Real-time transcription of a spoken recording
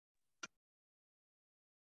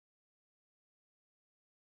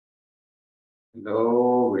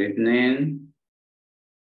Hello, good evening.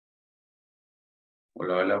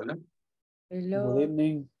 Hola, hola, hola. Hello. Good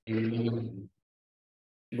evening.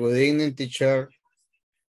 Good evening, teacher.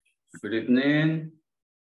 Good evening.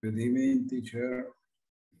 Good evening, teacher.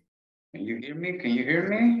 Can you hear me? Can you hear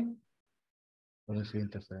me?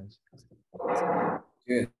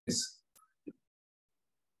 Yes.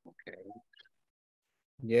 Okay.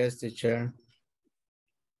 Yes, teacher.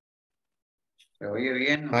 ¿Se oye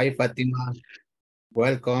bien? Hi, Fatima.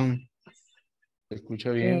 Welcome. ¿Se escucha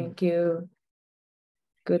bien? Thank you.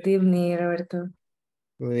 Good evening, Roberto.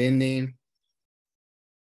 Good evening.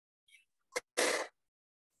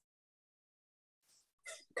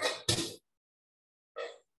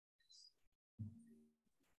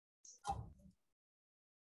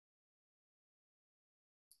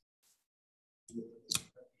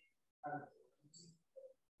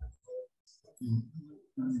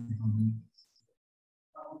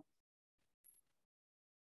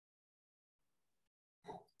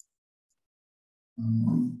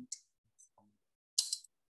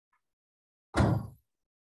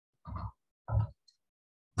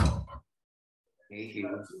 Okay,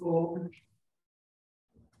 here we go.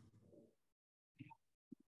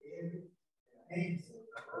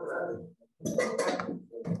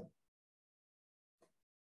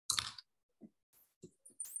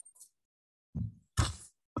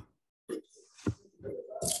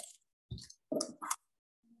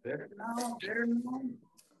 Better now, better now.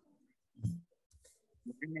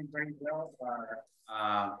 Moving very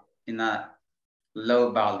well, in a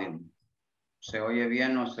low volume. ¿Se oye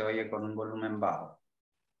bien o se oye con un volumen bajo?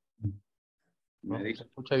 No, Me se dice,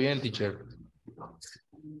 escucha bien, teacher.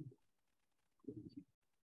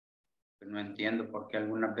 no entiendo por qué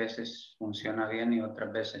algunas veces funciona bien y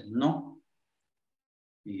otras veces no.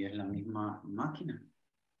 Y es la misma máquina.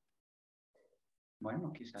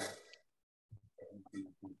 Bueno, quizás.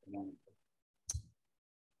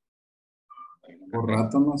 Por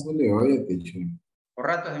rato no se le oye, teacher. Por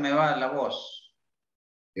rato se me va la voz.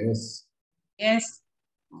 Yes. Yes.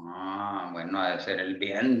 Ah, bueno, ha de ser el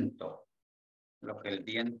viento. Lo que el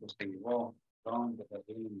viento se llevó.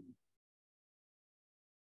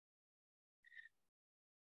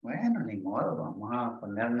 Bueno, ni modo, vamos a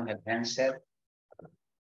ponernos el handset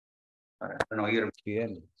para no oír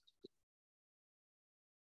bien.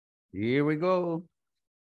 Here we go.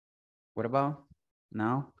 What about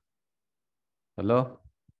now? Hello?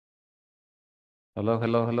 Hello,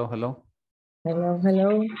 hello, hello, hello. Hello,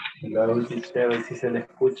 hello. Hello, teacher, a ver si se le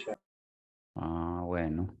escucha. Ah,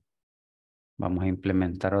 bueno. Vamos a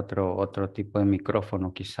implementar otro tipo de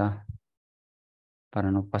micrófono quizá.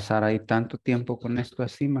 Para no pasar ahí tanto tiempo con esto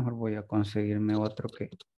así, mejor voy a conseguirme otro que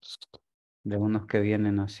de unos que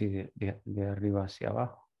vienen así de arriba hacia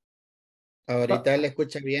abajo. Ahorita le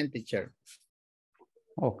escucha bien, teacher.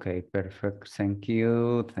 Okay, perfect. Thank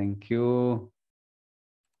you. Thank you.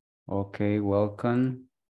 Okay, welcome.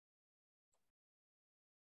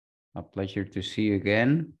 A pleasure to see you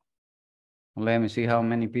again. Let me see how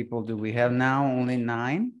many people do we have now. Only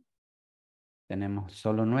 9. Tenemos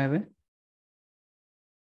solo 9.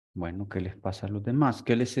 Bueno, ¿qué les pasa a los demás?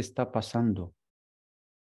 ¿Qué les está pasando?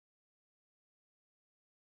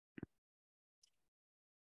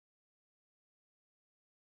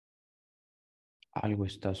 Algo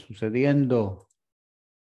está sucediendo.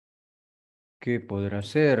 ¿Qué podrá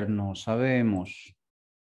ser? No sabemos.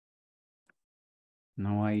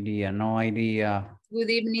 No idea, no idea. Good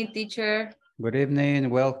evening, teacher. Good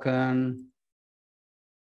evening, welcome.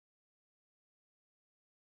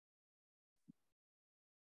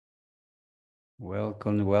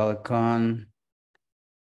 Welcome, welcome.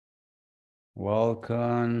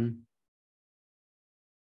 Welcome.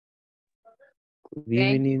 Good Thank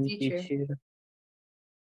you, evening, teacher. teacher.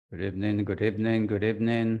 Good evening, good evening, good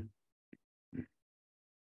evening.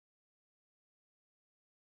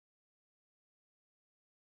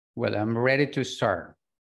 Well, I'm ready to start.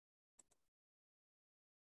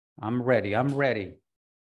 I'm ready, I'm ready.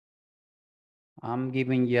 I'm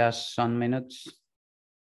giving just some minutes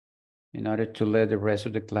in order to let the rest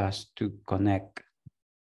of the class to connect.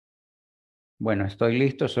 Bueno, estoy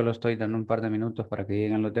listo, solo estoy dando un par de minutos para que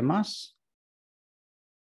lleguen los demás.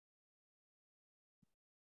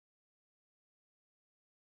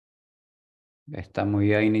 Estamos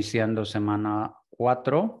ya iniciando semana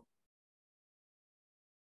 4.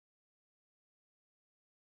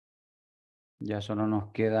 Ya solo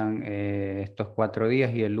nos quedan estos 4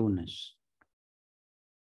 días y el lunes.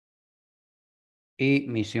 Y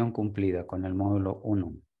misión cumplida con el módulo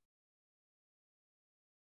 1.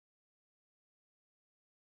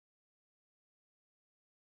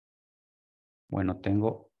 Bueno,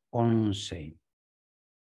 tengo 11.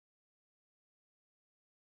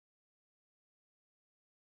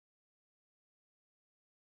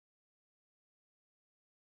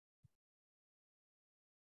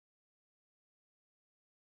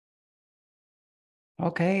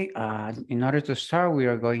 Okay, in order to start, we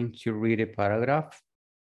are going to read a paragraph.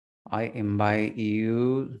 I invite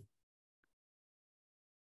you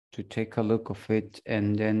to take a look of it,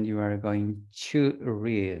 and then you are going to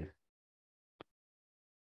read.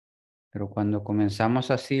 Pero cuando comenzamos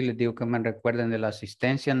así, les digo que me recuerden de la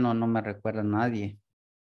asistencia, no me recuerda nadie.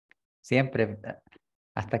 Siempre,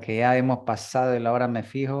 hasta que ya hemos pasado de la hora me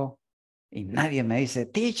fijo y nadie me dice,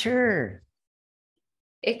 teacher.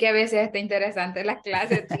 Es que a veces está interesante la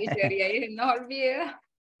clase, teacher, y ahí no olvida.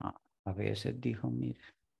 A veces dijo, mire.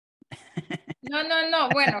 No,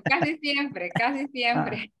 bueno, casi siempre.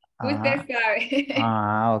 Usted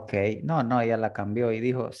sabe. Ok. No, ella la cambió y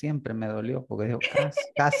dijo, siempre me dolió, porque dijo,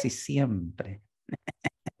 casi siempre.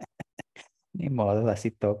 Ni modo,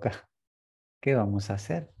 así toca. ¿Qué vamos a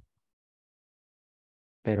hacer?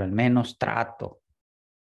 Pero al menos trato,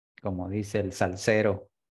 como dice el salsero.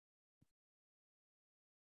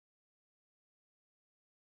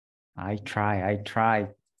 I try.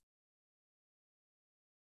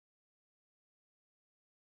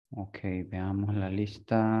 Ok, veamos la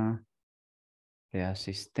lista de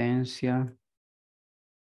asistencia.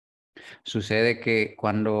 Sucede que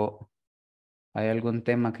cuando hay algún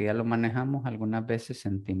tema que ya lo manejamos, algunas veces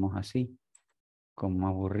sentimos así, como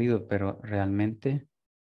aburrido, pero realmente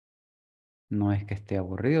no es que esté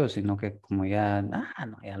aburrido, sino que como ya, no,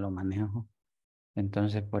 ya lo manejo.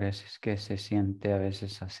 Entonces por eso es que se siente a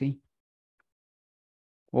veces así.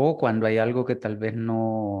 O cuando hay algo que tal vez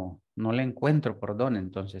no le encuentro por dónde,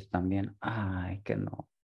 entonces también, ay, que no.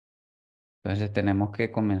 Entonces tenemos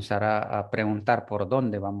que comenzar a preguntar por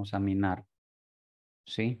dónde vamos a minar.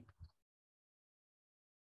 ¿Sí?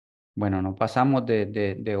 Bueno, no pasamos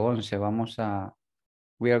de 11, vamos a,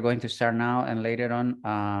 we are going to start now and later on,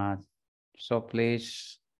 so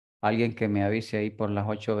please, alguien que me avise ahí por las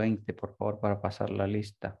 8:20, por favor, para pasar la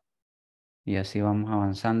lista. Y así vamos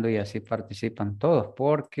avanzando y así participan todos,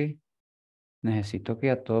 porque necesito que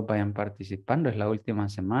ya todos vayan participando, es la última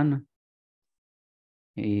semana.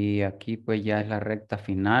 Y aquí pues ya es la recta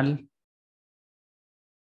final,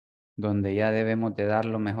 donde ya debemos de dar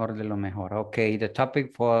lo mejor de lo mejor. Okay, the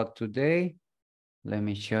topic for today, let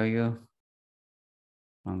me show you.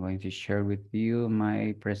 I'm going to share with you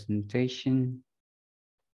my presentation.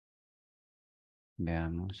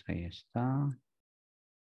 Veamos, ahí está.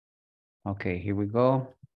 Okay, here we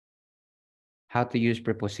go. How to use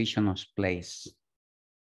prepositions place.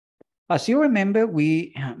 As you remember,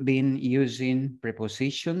 we have been using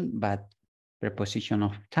preposition, but preposition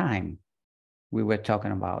of time. We were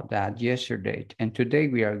talking about that yesterday. And today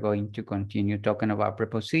we are going to continue talking about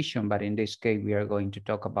preposition, but in this case, we are going to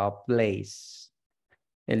talk about place.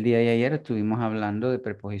 El día de ayer estuvimos hablando de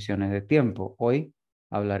preposiciones de tiempo. Hoy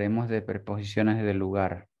hablaremos de preposiciones de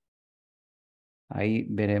lugar. Ahí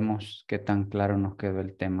veremos qué tan claro nos quedó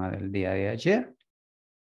el tema del día de ayer.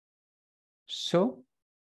 So,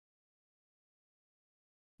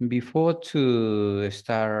 before to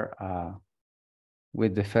start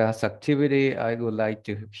with the first activity, I would like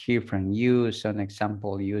to hear from you some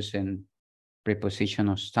example using preposition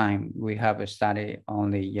of time. We have studied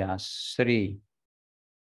only just 3,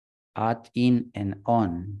 at, in, and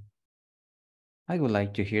on. I would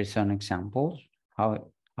like to hear some examples.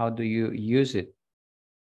 How do you use it?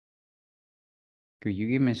 Could you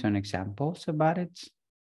give me some examples about it?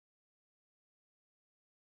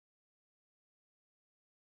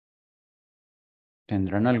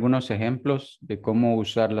 ¿Tendrán algunos ejemplos de cómo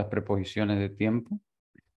usar las preposiciones de tiempo?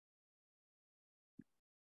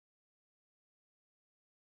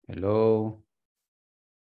 Hello.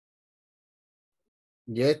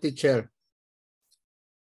 Yes, teacher.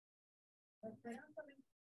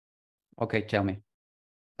 Okay, tell me.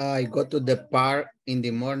 I go to the park in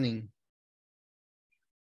the morning.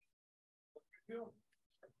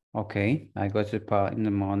 Okay, I go to the park in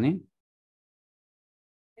the morning.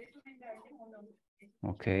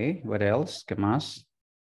 Okay, what else? ¿Qué más?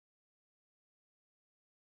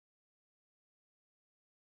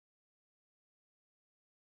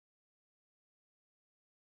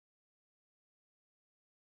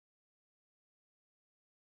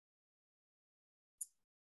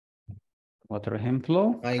 Otro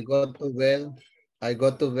ejemplo. I go to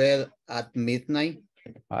bed at midnight.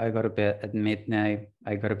 I go to bed at midnight.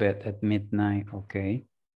 I go to bed at midnight. Okay.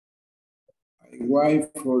 I wait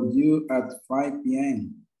for you at 5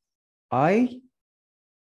 p.m. I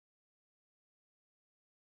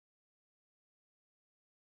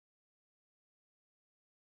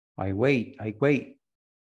wait.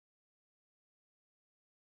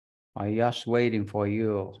 I just waiting for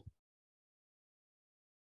you.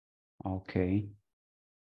 Okay.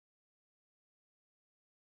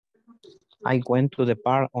 I went to the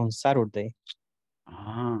park on Saturday.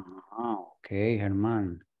 Ok,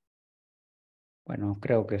 Germán. Bueno,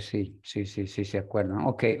 creo que sí. Sí, se acuerdan.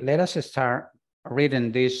 Ok, let us start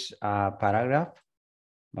reading this paragraph.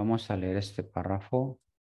 Vamos a leer este párrafo.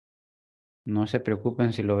 No se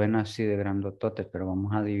preocupen si lo ven así de grandotote, pero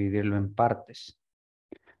vamos a dividirlo en partes.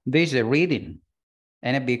 This is reading.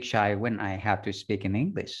 And a bit shy when I have to speak in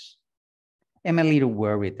English. I'm a little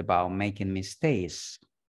worried about making mistakes.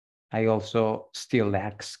 I also still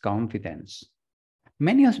lack confidence.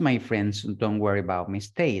 Many of my friends don't worry about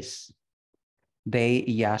mistakes. They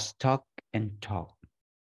just talk and talk.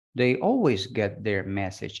 They always get their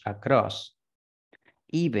message across.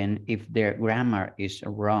 Even if their grammar is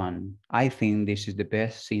wrong, I think this is the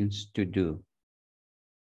best thing to do.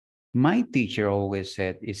 My teacher always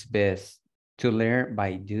said it's best to learn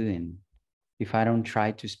by doing. If I don't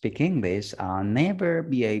try to speak English, I'll never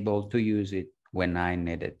be able to use it when I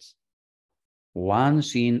need it. One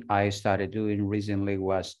thing I started doing recently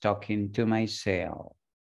was talking to myself.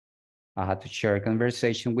 I had to share a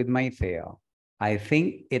conversation with myself. I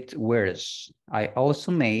think it works. I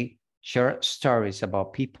also made short stories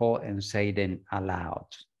about people and say them aloud.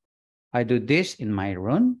 I do this in my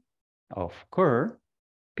room. Of course,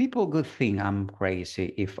 people could think I'm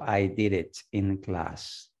crazy if I did it in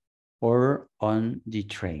class or on the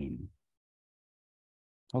train.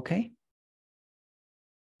 ¿Ok?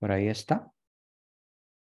 Por ahí está.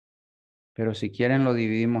 Pero si quieren lo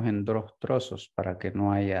dividimos en dos trozos para que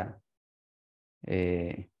no haya...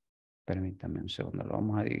 permítame un segundo, lo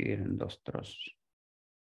vamos a dividir en dos trozos.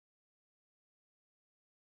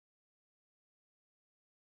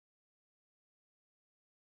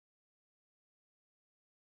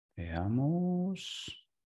 Veamos.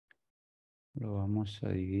 Lo vamos a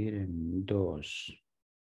dividir en dos.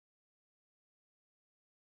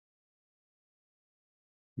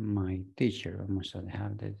 My teacher. Vamos a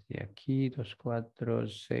dejar desde aquí. 2, 4,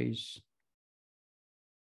 6.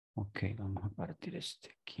 Ok, vamos a partir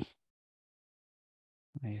este aquí.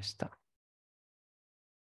 Ahí está.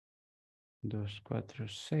 2, 4,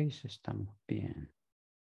 6. Estamos bien.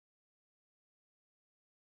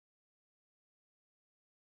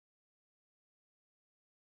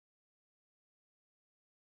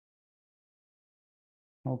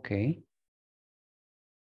 Ok.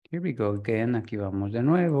 Here we go again. Aquí vamos de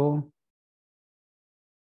nuevo.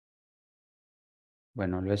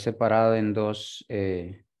 Bueno, lo he separado en dos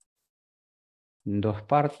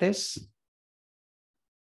partes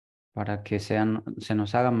para que se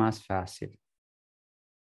nos haga más fácil.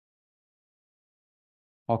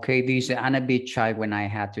 Okay, dice, I'm a bit shy when I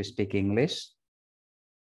had to speak English.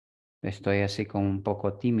 Estoy así como un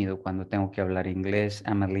poco tímido cuando tengo que hablar inglés.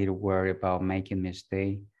 I'm a little worried about making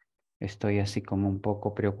mistakes. Estoy así como un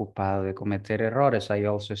poco preocupado de cometer errores. I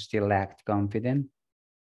also still lack confidence.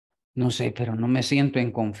 No sé, pero no me siento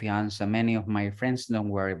en confianza. Many of my friends don't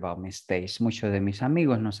worry about mistakes. Muchos de mis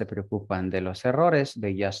amigos no se preocupan de los errores.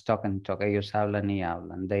 They just talk and talk. Ellos hablan y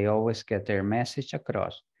hablan. They always get their message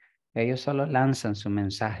across. Ellos solo lanzan su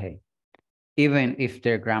mensaje. Even if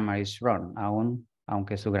their grammar is wrong.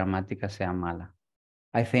 Aunque su gramática sea mala.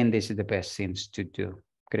 I think this is the best thing to do.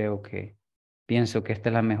 Pienso que esta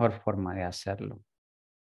es la mejor forma de hacerlo.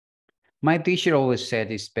 My teacher always said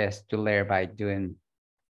it's best to learn by doing.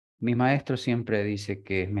 Mi maestro siempre dice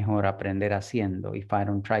que es mejor aprender haciendo. If I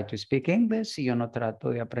don't try to speak English, si yo no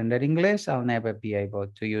trato de aprender inglés, I'll never be able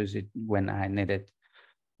to use it when I need it.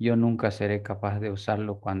 Yo nunca seré capaz de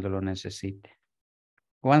usarlo cuando lo necesite.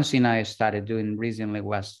 One thing I started doing recently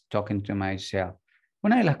was talking to myself.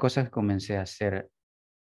 Una de las cosas que comencé a hacer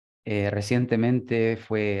recientemente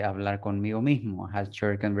fue hablar conmigo mismo. I had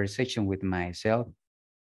short conversation with myself.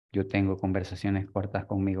 Yo tengo conversaciones cortas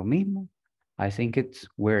conmigo mismo. I think it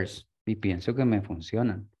works. Y pienso que me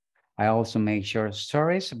funcionan. I also make short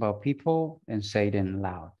stories about people and say them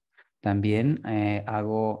loud. También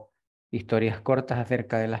hago historias cortas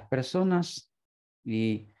acerca de las personas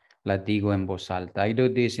y las digo en voz alta. I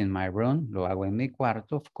do this in my room. Lo hago en mi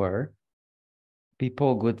cuarto, of course.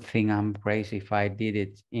 People would think I'm crazy if I did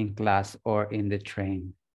it in class or in the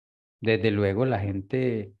train. Desde luego la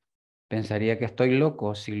gente pensaría que estoy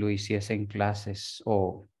loco si lo hiciese en clases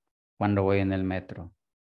o cuando voy en el metro.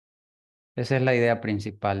 Esa es la idea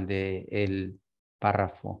principal del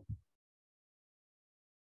párrafo.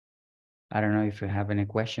 I don't know if you have any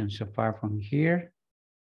questions so far from here.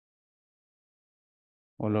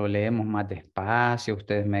 O lo leemos más despacio.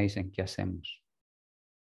 Ustedes me dicen qué hacemos.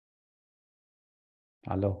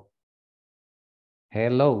 Hello.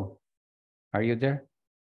 Hello. Are you there?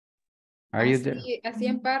 Are you there? Así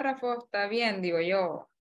en párrafo está bien, digo yo.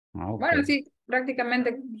 Ah, ok. Bueno, sí,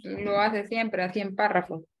 prácticamente lo hace siempre, así en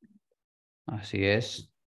párrafos. Así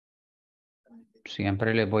es.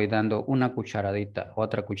 Siempre le voy dando una cucharadita,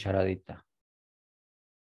 otra cucharadita.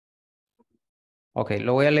 Ok,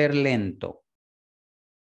 lo voy a leer lento.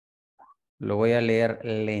 Lo voy a leer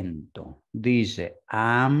lento. Dice,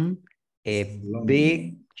 I'm a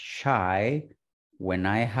bit shy when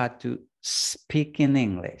I had to speak in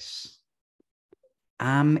English.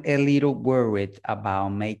 I'm a little worried about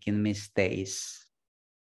making mistakes.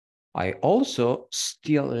 I also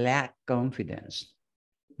still lack confidence.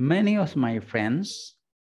 Many of my friends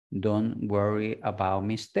don't worry about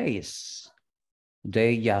mistakes.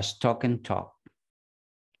 They just talk and talk.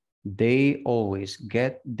 They always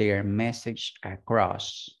get their message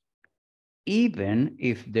across, even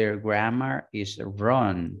if their grammar is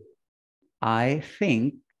wrong. I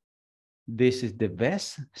think this is the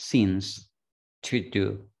best things to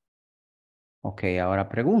do. Ok, ahora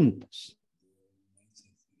preguntas.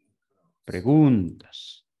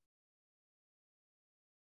 Preguntas.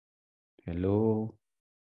 Hello.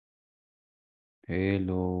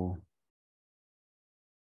 Hello.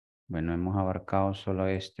 Bueno, hemos abarcado solo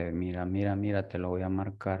este. Mira, mira, mira, te lo voy a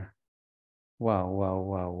marcar. Wow, wow,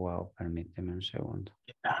 wow, wow. Permíteme un segundo.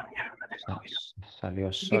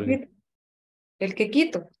 Salió sólido. El que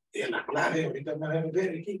quito.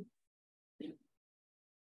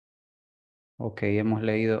 Ok, hemos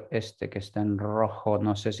leído este que está en rojo.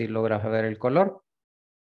 No sé si logras ver el color.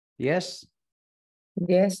 Yes.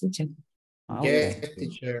 Yes, teacher. Ah, Yes, okay.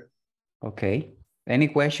 teacher. Okay. Any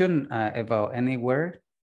question about any word?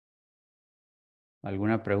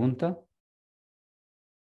 ¿Alguna pregunta?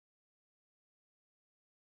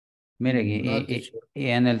 Miren, No, teacher. y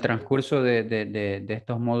en el transcurso de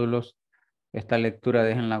estos módulos, esta lectura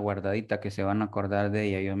déjenla guardadita, que se van a acordar de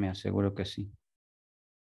ella, yo me aseguro que sí.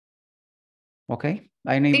 Okay.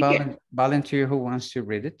 I need Teacher. volunteer who wants to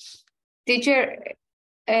read it. Teacher,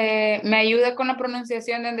 ¿me ayuda con la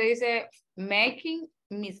pronunciación donde dice making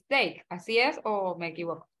mistake? ¿Así es o me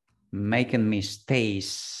equivoco? Making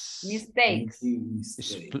mistakes. Mistakes.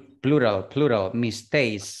 It's plural, plural,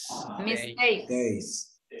 mistakes.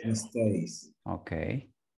 Mistakes. Mistakes. Okay.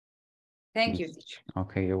 Thank you, teacher.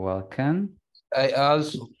 Okay, you're welcome. I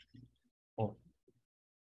also.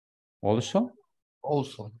 Also?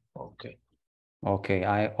 Also. Okay. Okay,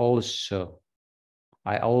 I also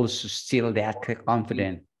still lack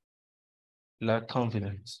confidence. Lack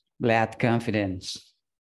confidence. Lack confidence.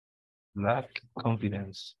 Lack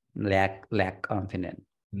confidence. Lack confidence.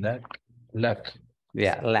 Lack.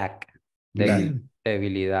 Yeah, lack. Lack.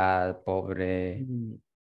 Debilidad, pobre,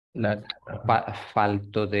 Lack.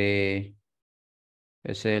 falto de.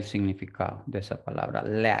 Ese es el significado de esa palabra,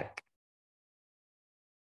 lack.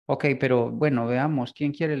 Ok, pero bueno, veamos,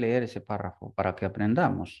 ¿quién quiere leer ese párrafo para que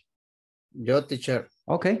aprendamos? Yo, teacher.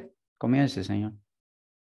 Ok, comience, señor.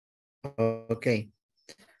 Okay.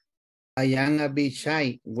 I am a bit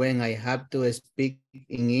shy when I have to speak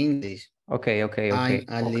in English. Ok. I'm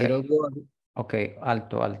a little worried. Ok,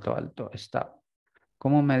 alto, stop.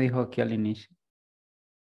 ¿Cómo me dijo aquí al inicio?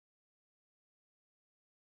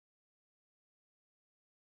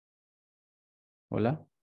 Hola.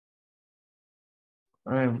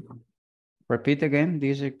 Repeat again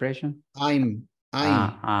this expression. I'm.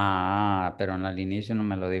 Pero al inicio no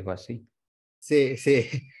me lo dijo así. Sí.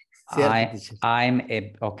 Cierto, teacher. I'm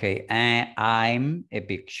a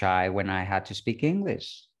bit shy when I had to speak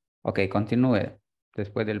English. Ok, continúe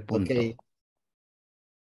después del punto. Okay.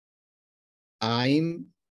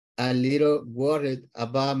 I'm a little worried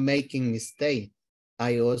about making mistakes.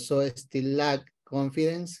 I also still lack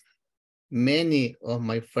confidence. Many of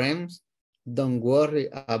my friends don't worry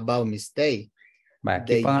about mistakes.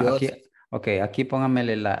 Aquí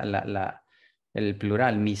póngamele el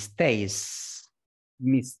plural, mistakes.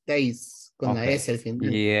 Mistakes con la S al final.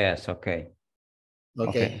 Yes, ok.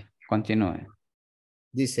 Continúe.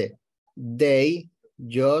 Dice, they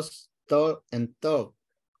just talk and talk.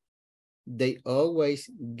 They always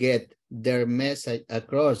get their message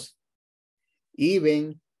across,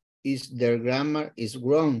 even if their grammar is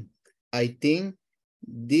wrong. I think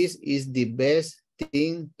this is the best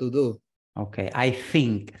thing to do. Ok, I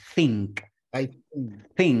think.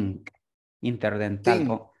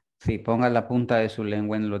 Interdental. Sí, ponga la punta de su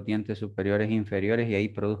lengua en los dientes superiores e inferiores y ahí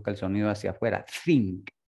produzca el sonido hacia afuera. Think.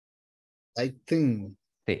 I think.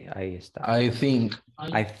 Sí, ahí está. I think.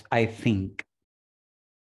 I think.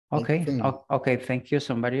 Ok, thank you.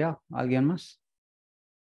 Somebody else. ¿Alguien más?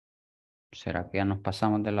 ¿Será que ya nos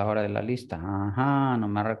pasamos de la hora de la lista? Ajá, no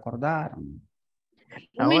me recordaron.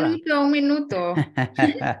 Un minuto.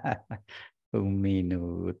 Un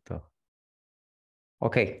minuto.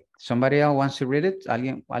 Okay, somebody else wants to read it?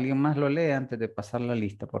 ¿Alguien más lo lee antes de pasar la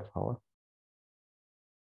lista, por favor?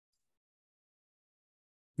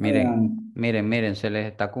 Miren, se les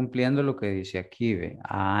está cumpliendo lo que dice aquí, ve.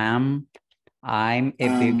 I'm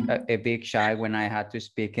a big shy when I had to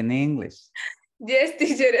speak in English. Yes,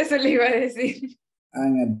 teacher, eso le iba a decir.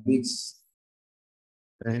 I'm a bit.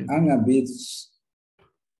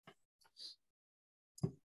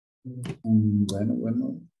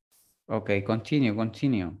 Bueno. Okay, continue.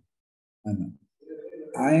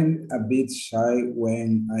 I'm a bit shy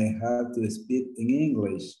when I have to speak in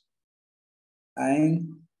English.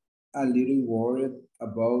 I'm a little worried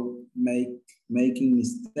about making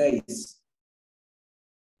mistakes.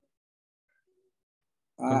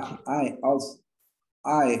 I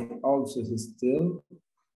also still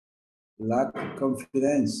lack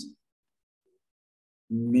confidence.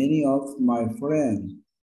 Many of my friends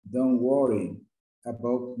don't worry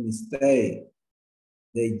about mistakes.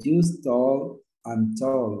 They just talk and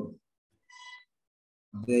talk.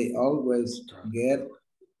 They always get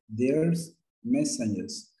their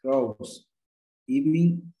messages crossed,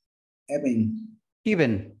 even if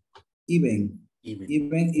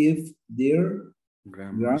their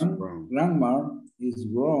grammar is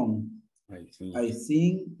wrong. I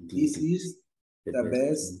think this is the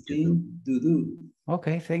best thing to do.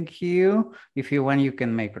 Okay, thank you. If you want, you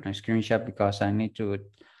can make a screenshot because I need to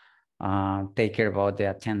take care about the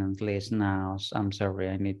attendance list now. I'm sorry,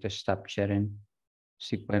 I need to stop sharing.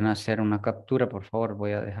 Si pueden hacer una captura, por favor,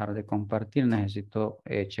 voy a dejar de compartir. Necesito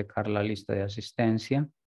checar la lista de asistencia.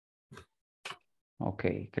 Ok,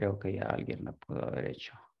 creo que ya alguien la pudo haber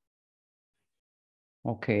hecho.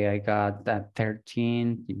 Ok, I got that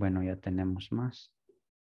 13. Y bueno, ya tenemos más.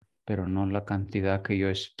 Pero no la cantidad que yo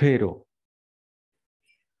espero.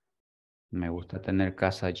 Me gusta tener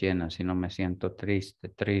casa llena, si no me siento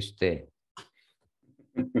triste.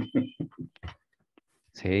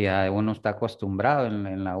 Sí, ya uno está acostumbrado,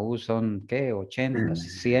 en la U son, ¿qué? 80,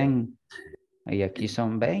 100, y aquí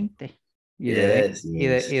son 20. Y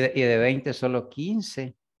de 20 solo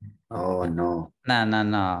 15. Oh, no. No.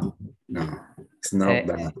 No, it's not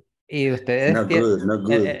bad. Y ustedes Not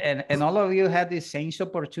good. And all of you had the same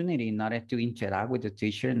opportunity in order to interact with the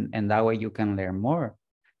teacher, and that way you can learn more.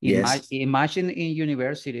 Yes. Imagine in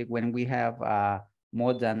university when we have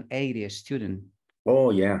more than 80 students.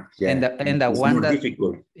 Oh, yeah. And the it's one more that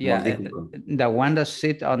difficult. yeah, more difficult. the one that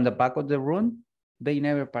sit on the back of the room, they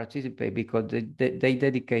never participate because they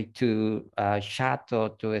dedicate to chat or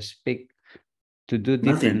to speak, to do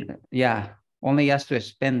different. Nothing. Yeah, only has to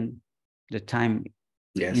spend the time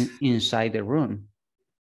inside the room.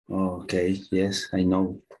 Okay, yes, I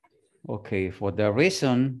know. Okay, for the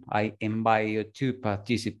reason I invite you to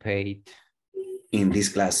participate in this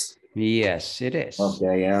class. Yes, it is.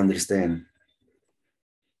 Okay, I understand.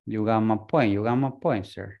 You got my point,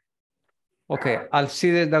 sir. Okay,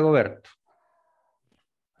 Alcides Dagoberto.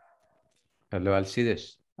 Hello,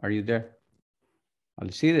 Alcides. Are you there?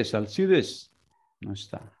 Alcides. No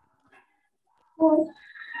está.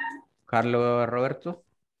 Carlos Roberto.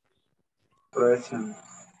 Present.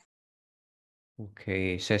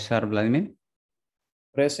 Okay, César Vladimir.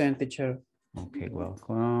 Present, teacher. Okay,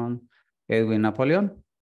 welcome. Edwin Napoleon.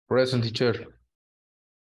 Present, teacher.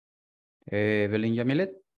 Evelyn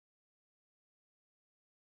Yamilet.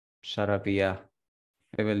 Sarabia.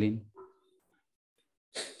 Evelyn.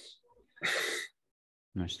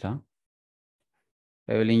 No está.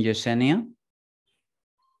 Evelyn Yesenia.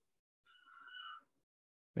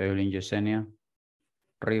 Evelyn Yesenia.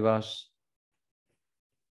 Rivas.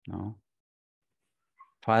 No.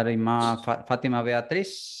 Fátima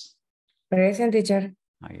Beatriz. Present, teacher.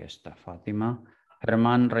 Ahí está Fátima.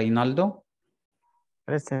 Germán Reinaldo.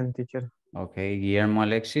 Present, teacher. Ok, Guillermo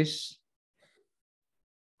Alexis.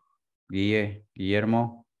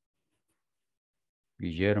 Guillermo.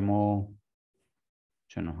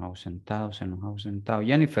 Se nos ha ausentado.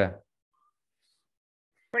 Jennifer.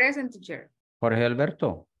 Present, teacher. Jorge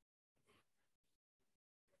Alberto.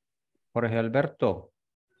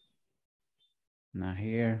 Not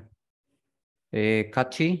here.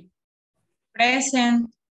 Katy.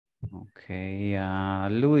 Present. Okay,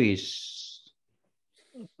 Luis.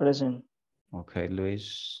 Present. Okay,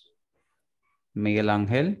 Luis. Miguel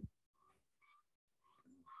Ángel.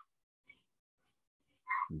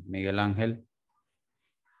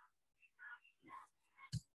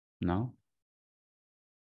 No.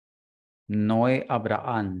 Noé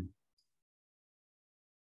Abraham.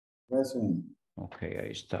 Present. Ok,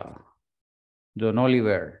 ahí está. Don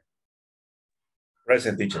Oliver.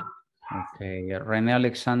 Present, teacher. Ok, René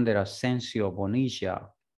Alexander Asensio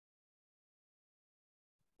Bonilla.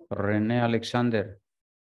 René Alexander.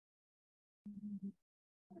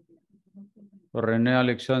 René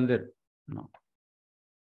Alexander. No.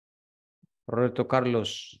 Roberto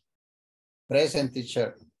Carlos. Present,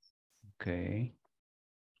 teacher. Okay.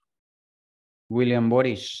 William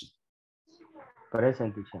Boris.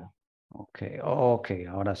 Present, teacher. Okay. Okay.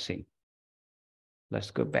 Ahora sí.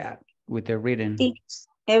 Let's go back with the reading. Sí.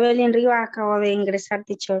 Evelyn Rivas acabo de ingresar,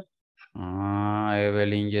 teacher. Ah,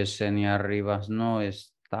 Evelyn Yesenia Rivas no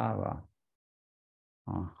estaba.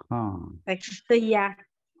 Ajá. Aquí estoy ya.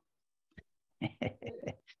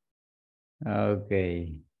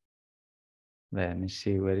 Okay. Let me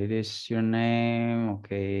see what it is your name.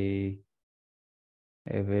 Okay.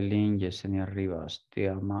 Evelyn Yesenia Rivas de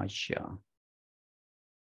Amacha.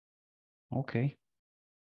 Okay.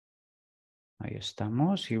 Ahí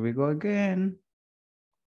estamos. Here we go again.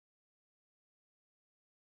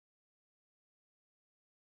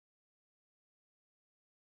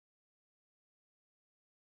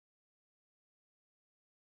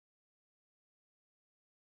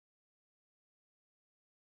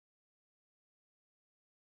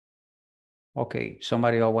 Okay,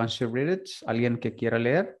 somebody else wants to read it? ¿Alguien que quiera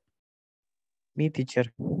leer? Me,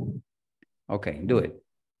 teacher. Okay, do it.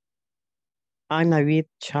 I'm a bit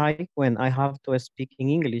shy when I have to speak in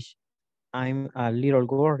English. I'm a little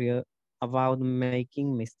worried about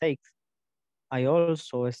making mistakes. I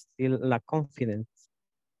also still lack confidence.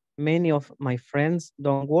 Many of my friends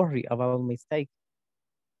don't worry about mistakes.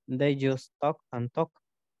 They just talk and talk.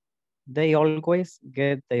 They always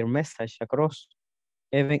get their message across,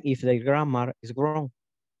 even if their grammar is wrong.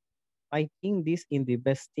 I think this is the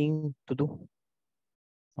best thing to do.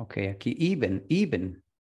 Okay, aquí even,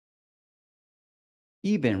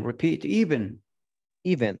 repeat, even.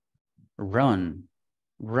 Run,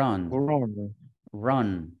 run.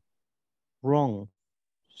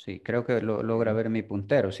 Sí, creo que lo logra ver mi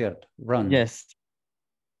puntero, ¿cierto? Run. Yes.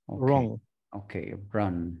 Okay. Wrong. Ok,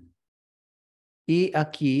 run. Y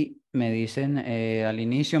aquí me dicen, al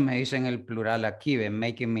inicio me dicen el plural aquí, ven,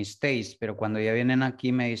 making mistakes, pero cuando ya vienen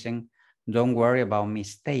aquí me dicen, don't worry about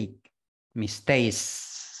mistakes.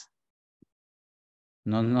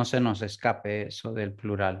 No se nos escape eso del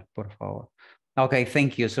plural, por favor. Ok,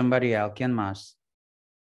 thank you. Somebody else. ¿Quién más?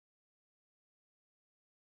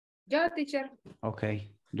 Yo, teacher. Ok,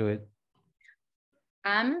 do it.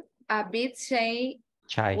 I'm a bit shy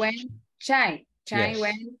when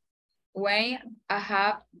Yes. when I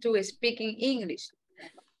have to speak in English.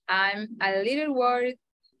 I'm a little worried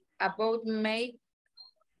about make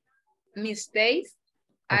mistakes.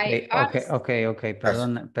 Ok.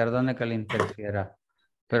 Perdone que le interfiera.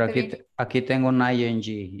 Pero aquí tengo un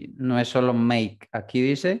ing. No es solo make. Aquí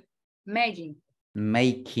dice making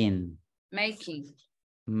mistakes.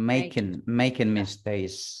 About making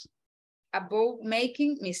mistakes. About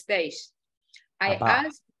making mistakes. I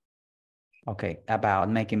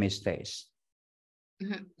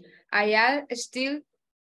still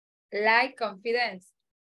lack confidence.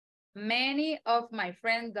 Many of my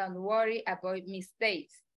friends don't worry about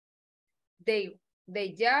mistakes. They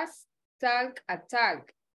just talk a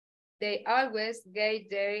talk. They always get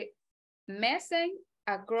their message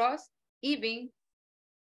across, even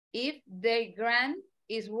if their grammar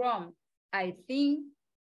is wrong. I think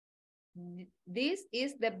this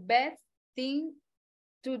is the best thing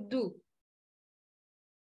to do.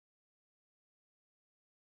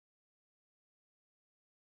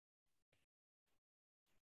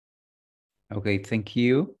 Ok, thank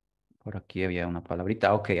you. Por aquí había una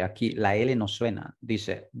palabrita. Ok, aquí la L no suena.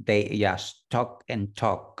 Dice, they just talk and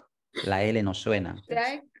talk. La L no suena.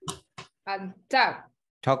 Talk and talk.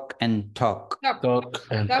 Talk and talk. Talk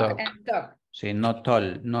and talk. Sí, no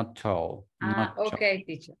tall. Ok,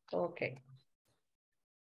 teacher. Ok.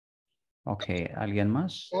 Ok, ¿alguien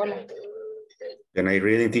más? Hola. Can I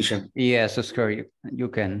read it, teacher? Yes, Oscar, you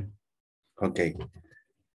can. Okay.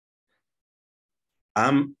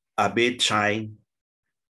 I'm a bit shy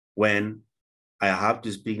when I have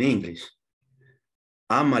to speak English.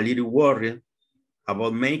 I'm a little worried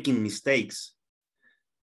about making mistakes.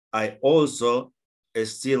 I also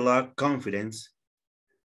still lack confidence.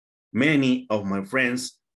 Many of my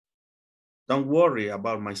friends don't worry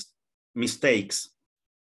about my mistakes.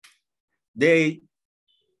 They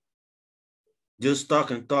just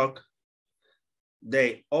talk and talk.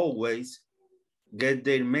 They always get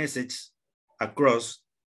their message across,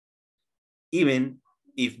 even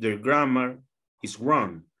if their grammar is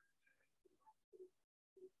wrong.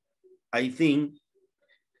 I think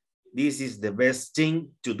this is the best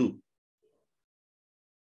thing to do.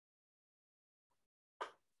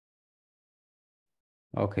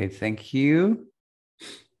 Okay, thank you.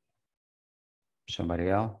 Somebody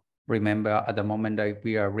else? Remember, at the moment that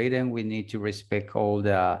we are reading, we need to respect all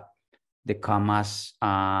the the commas,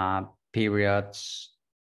 periods,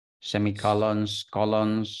 semicolons,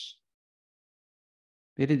 colons.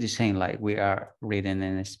 It is the same like we are reading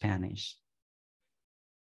in Spanish.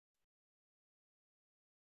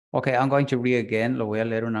 Okay, I'm going to read again. Lo voy a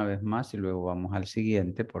leer una vez más y luego vamos al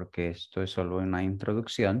siguiente porque esto es solo una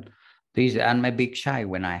introducción. This, I'm a bit shy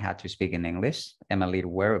when I had to speak in English. I'm a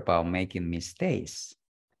little worried about making mistakes.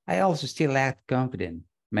 I also still act confident.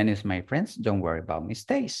 Many of my friends don't worry about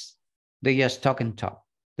mistakes. They just talk and talk.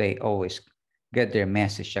 They always get their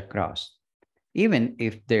message across. Even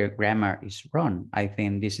if their grammar is wrong, I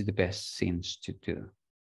think this is the best thing to do.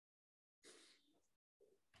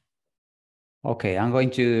 Okay, I'm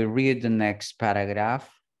going to read the next paragraph.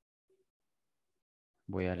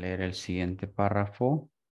 Voy a leer el siguiente párrafo.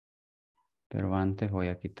 Pero antes voy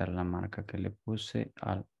a quitar la marca que le puse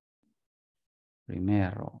al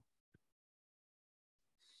primero.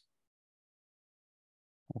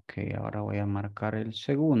 Ok, ahora voy a marcar el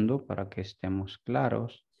segundo para que estemos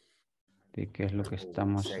claros de qué es lo que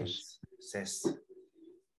estamos haciendo. Says.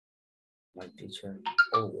 My teacher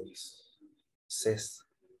always says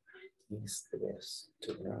it's the best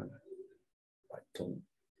to learn by doing.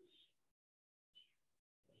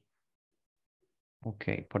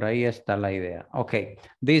 Ok, por ahí está la idea. Ok,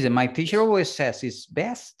 dice, my teacher always says it's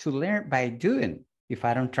best to learn by doing. If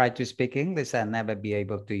I don't try to speak English, I'll never be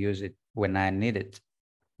able to use it when I need it.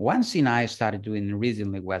 One thing I started doing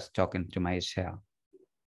recently was talking to myself.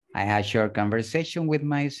 I had short conversation with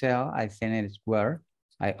myself. I think it's well.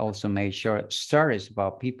 I also made short stories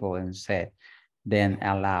about people and said them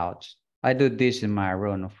aloud. I do this in my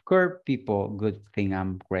room. Of course, people could think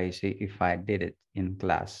I'm crazy if I did it in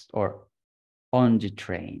class or on the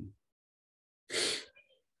train.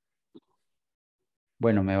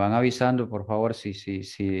 Bueno, me van avisando, por favor,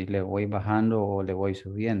 si le voy bajando o le voy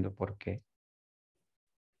subiendo, porque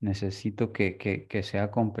necesito que sea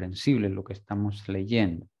comprensible lo que estamos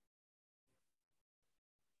leyendo.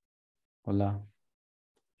 Hola.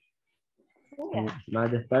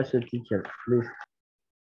 Más despacio, teacher, please.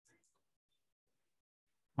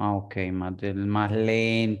 Ah, ok, más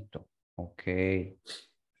lento. Ok.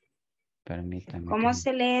 Permítame. ¿Cómo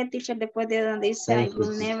se lee, teacher, después de donde dice I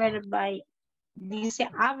will never buy? Dice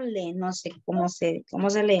hable, no sé cómo se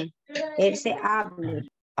lee. Ese hable.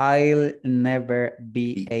 I'll never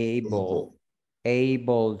be able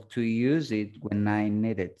to use it when I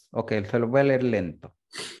need it. Ok, se lo voy a leer lento.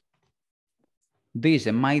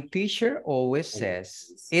 Dice, my teacher always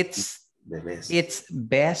says it's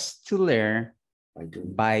best to learn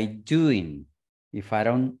by doing. If I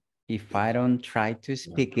don't try to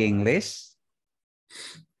speak English.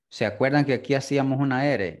 ¿Se acuerdan que aquí hacíamos una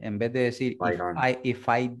R en vez de decir if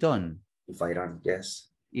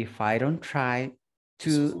I don't try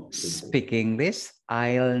to speak English,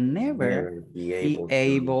 I'll never be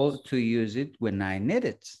able to use it when I need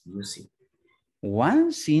it.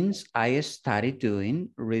 One thing I started doing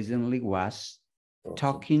recently was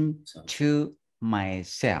talking to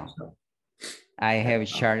myself. I have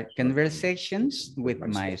short conversations with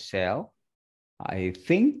myself. I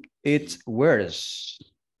think it's worse.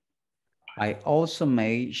 I also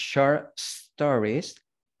made short stories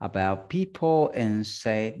about people and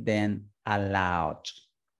say them aloud.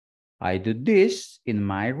 I do this in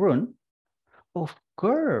my room. Of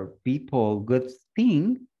course, people would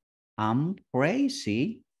think I'm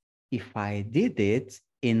crazy if I did it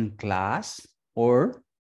in class or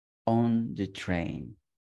on the train.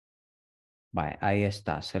 Bye, ahí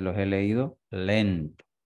está, se los he leído lento.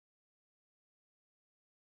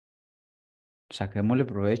 Saquémosle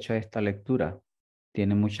provecho a esta lectura.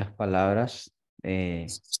 Tiene muchas palabras.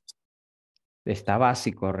 Está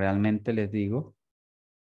básico, realmente les digo.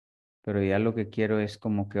 Pero ya lo que quiero es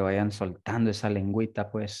como que vayan soltando esa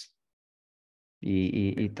lengüita, pues.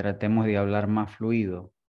 Y tratemos de hablar más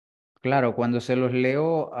fluido. Claro, cuando se los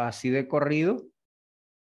leo así de corrido,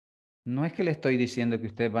 no es que le estoy diciendo que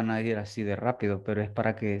ustedes van a ir así de rápido, pero es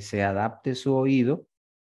para que se adapte su oído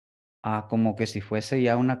a como que si fuese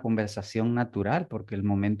ya una conversación natural, porque el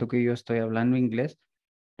momento que yo estoy hablando inglés,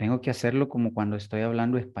 tengo que hacerlo como cuando estoy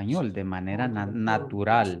hablando español, de manera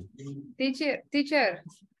natural. Teacher.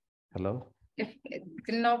 Hello.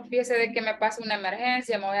 No piense de que me pase una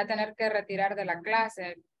emergencia, me voy a tener que retirar de la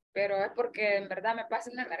clase, pero es porque en verdad me pasa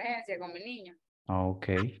una emergencia con mi niño. Ok.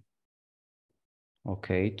 Ok,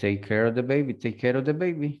 take care of the baby, take care of the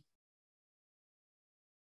baby.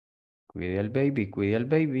 Cuide al baby, cuide al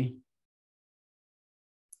baby.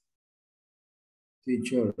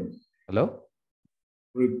 Teacher. Hello.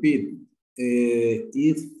 Repeat.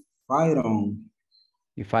 If I don't.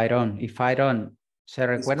 If I don't. ¿Se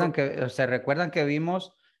recuerdan que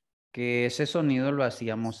vimos que ese sonido lo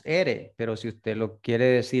hacíamos R, pero si usted lo quiere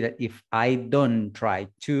decir, if I don't try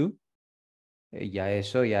to, ya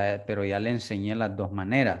eso, pero ya le enseñé las dos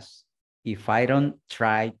maneras. If I don't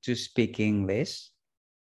try to speak English,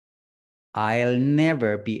 I'll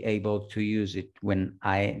never be able to use it when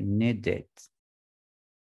I need it.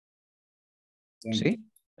 ¿Sí?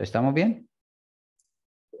 ¿Estamos bien?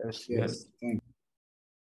 Yes, thank you.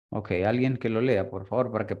 Ok, alguien que lo lea, por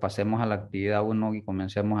favor, para que pasemos a la actividad 1 y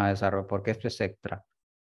comencemos a desarrollar, porque esto es extra.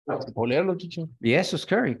 ¿Puedo leerlo, teacher? Yes,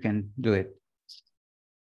 Oscar, you can do it.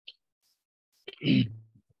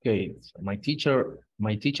 Okay, my teacher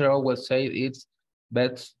always say it's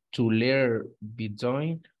best to learn be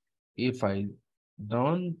doing. If I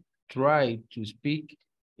don't try to speak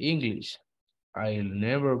English, I'll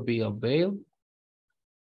never be able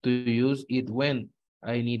to use it when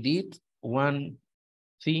I need it. One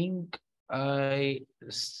thing I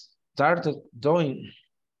started doing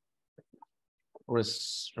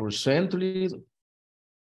recently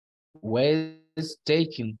was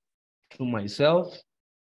taking to myself.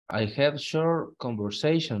 I have short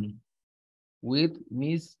conversation with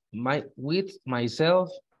myself.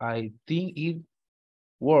 I think it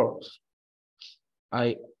works.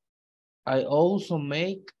 I also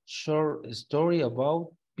make short story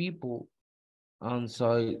about people and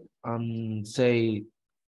say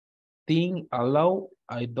think aloud.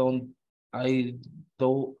 I don't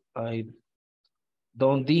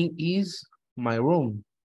think is my room.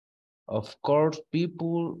 Of course,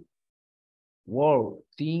 people will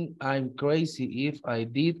think I'm crazy if I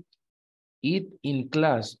did it in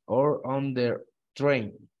class or on the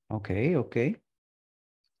train. Ok, ok.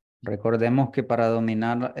 Recordemos que para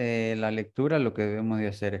dominar la lectura lo que debemos de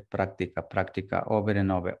hacer es práctica, práctica, over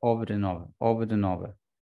and over, over and over, over and over.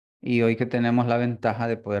 Y hoy que tenemos la ventaja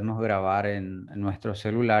de podernos grabar en nuestros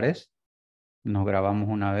celulares, nos grabamos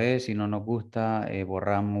una vez, si no nos gusta,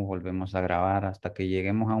 borramos, volvemos a grabar hasta que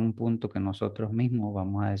lleguemos a un punto que nosotros mismos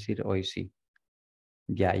vamos a decir, hoy sí,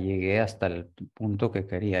 ya llegué hasta el punto que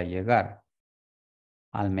quería llegar.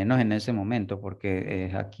 Al menos en ese momento,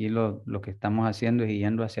 porque aquí lo que estamos haciendo es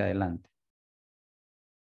yendo hacia adelante.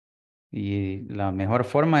 Y la mejor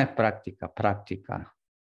forma es práctica, práctica.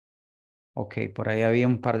 Ok, por ahí había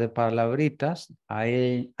un par de palabritas.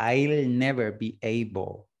 I'll never be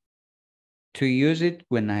able to use it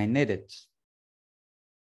when I need it.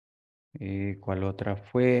 ¿Cuál otra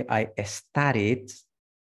fue? I started.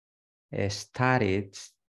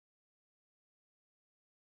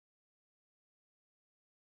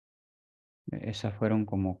 Esas fueron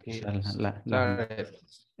como quizás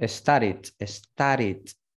started.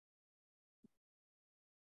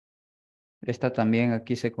 Esta también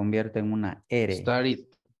aquí se convierte en una R. Started.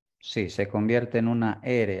 Sí, se convierte en una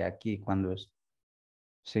R aquí cuando es.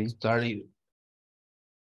 Sí. Started.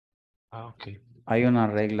 Ah, ok. Hay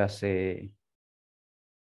unas reglas en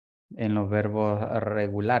los verbos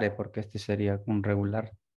regulares, porque este sería un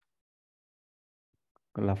regular.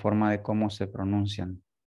 Con la forma de cómo se pronuncian.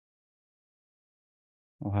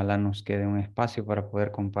 Ojalá nos quede un espacio para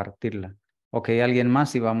poder compartirla. Ok, alguien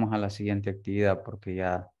más y vamos a la siguiente actividad porque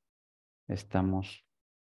ya estamos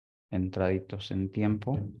entraditos en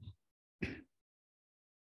tiempo.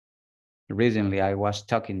 Recently I was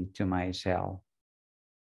talking to myself.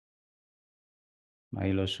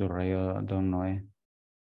 Ahí lo subrayó Don Noé.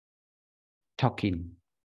 Talking.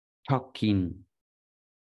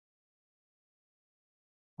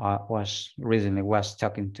 I recently was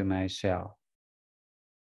talking to myself.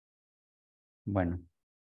 Bueno.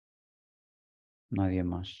 Nadie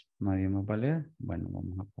más va a leer. Bueno,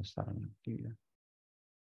 vamos a pasar a la actividad.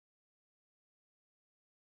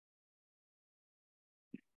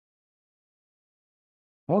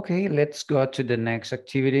 Okay, let's go to the next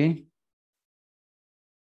activity.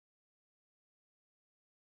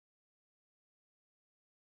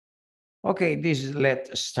 Okay, this is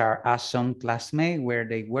let's start. Ask some classmates where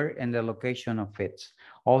they work and the location of it.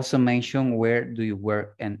 Also mention where do you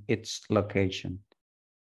work and its location.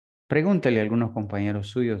 Pregúntele a algunos compañeros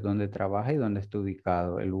suyos dónde trabaja y dónde está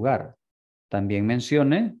ubicado el lugar. También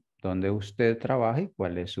mencione dónde usted trabaja y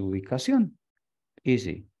cuál es su ubicación.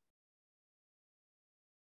 Easy.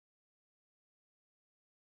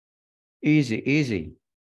 Easy, easy.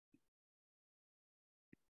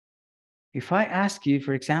 If I ask you,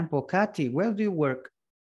 for example, Kathy, where do you work?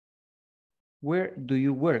 Where do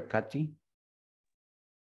you work, Kathy?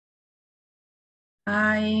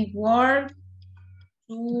 I work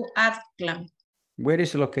to Atlan. Where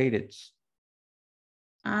is it located?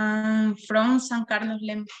 From San Carlos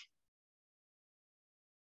Lem.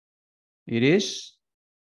 It is?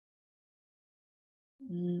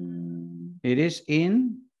 It is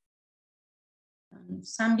in?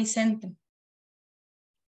 San Vicente.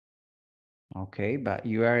 Okay, but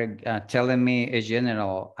you are telling me a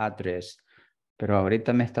general address. Pero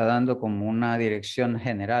ahorita me está dando como una dirección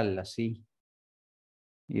general, así.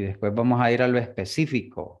 Y después vamos a ir a lo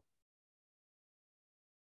específico.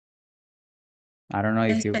 I don't know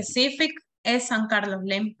if you... Specific es San Carlos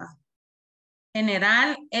Lempa.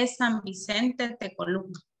 General es San Vicente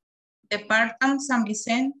Tecoluca. Department San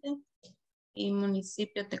Vicente y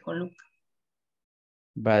municipio Tecoluca.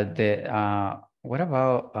 But what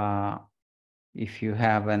about if you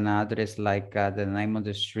have an address like the name of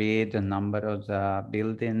the street, the number of the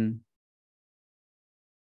building,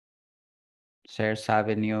 Sears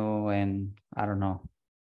Avenue, and I don't know.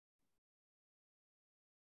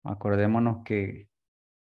 Acordémonos que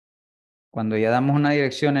cuando ya damos una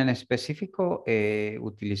dirección en específico,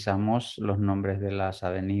 utilizamos los nombres de las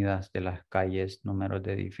avenidas, de las calles, números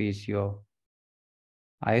de edificio.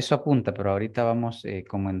 A eso apunta, pero ahorita vamos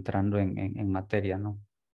como entrando en materia, ¿no?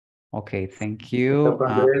 Ok, thank you.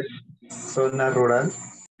 Zona rural.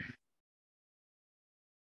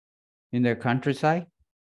 In the countryside?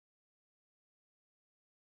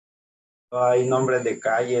 No hay nombres de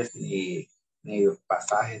calles ni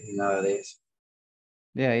pasajes ni nada de eso.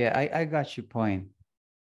 Yeah, I got your point.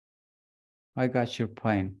 I got your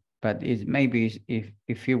point. But it maybe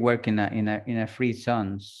if you work in a free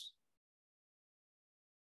zones.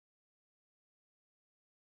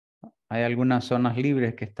 Hay algunas zonas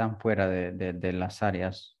libres que están fuera de las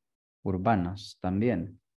áreas urbanas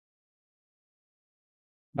también.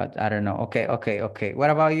 But I don't know. Okay. What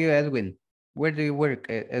about you, Edwin? Where do you work,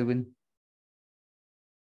 Edwin?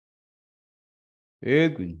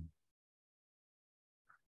 Edwin.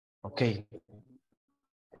 Okay.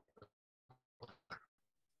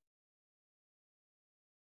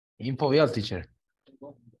 In Povial, teacher.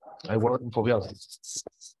 I work in Povial.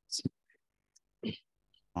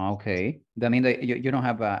 Okay. That means that you don't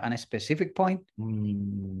have a specific point?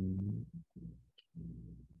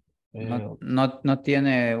 No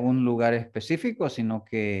tiene un lugar específico, sino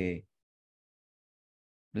que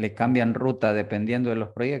le cambian ruta dependiendo de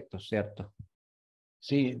los proyectos, ¿cierto?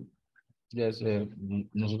 Sí,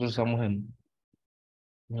 nosotros estamos en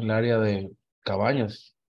el área de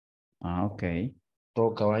Cabañas. Okay.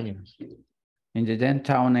 Todo Cabañas. In the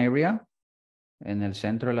downtown area? ¿En el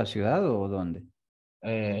centro de la ciudad o dónde?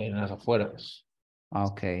 En las afueras.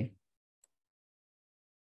 Okay.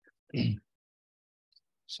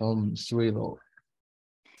 Son street or...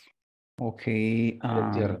 Okay.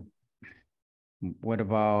 What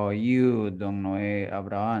about you, Don Noé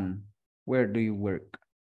Abraham? Where do you work?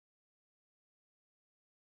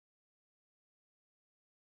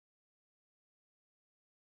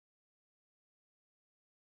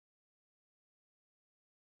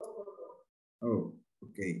 Oh,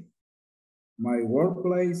 okay. My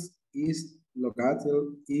workplace is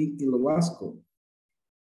located in Ilobasco,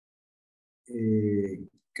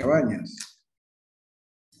 Cabañas.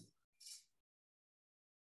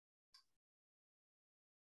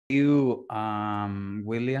 You,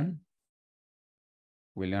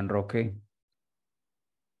 William Roque.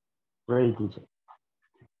 Great, teacher.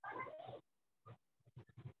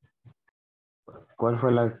 ¿Cuál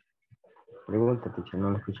fue la pregunta, teacher?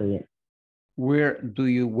 No la escuché bien. Where do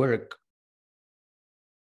you work?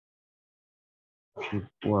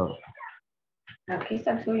 Wow. Aquí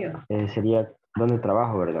está el suyo. Sería ¿dónde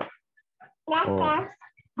trabajo, verdad?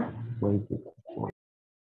 Wait,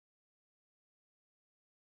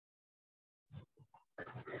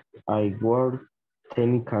 I work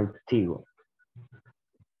technical Tigo.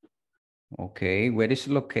 Okay, where is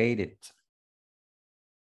it located?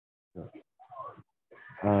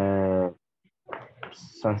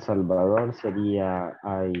 San Salvador sería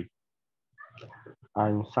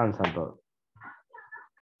I'm San Salvador.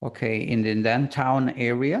 Okay, in the downtown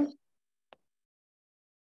area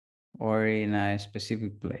or in a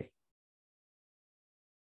specific place?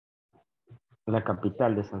 La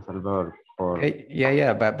capital de San Salvador.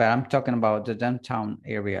 Yeah, but I'm talking about the downtown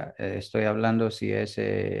area. Estoy hablando si es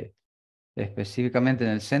específicamente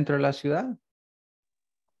en el centro de la ciudad.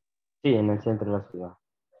 Sí, en el centro de la ciudad.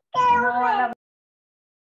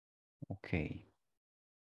 Okay.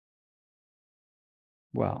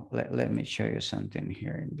 Well, let me show you something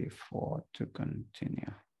here before to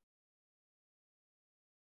continue.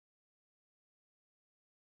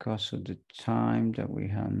 Because of the time that we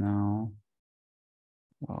have now.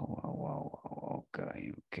 Wow.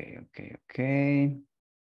 Okay.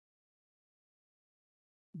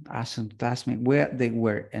 Ask me where they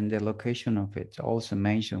work and the location of it. Also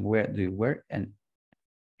mention where they work and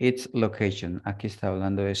its location. Aquí está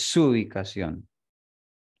hablando de su ubicación.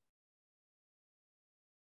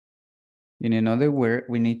 In another word,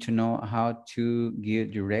 we need to know how to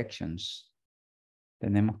give directions.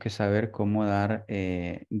 Tenemos que saber cómo dar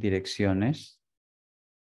direcciones.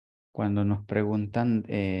 Cuando nos preguntan,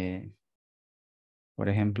 por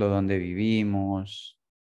ejemplo, dónde vivimos,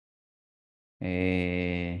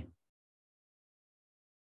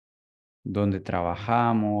 dónde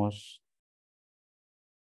trabajamos,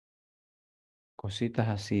 cositas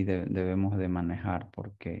así debemos de manejar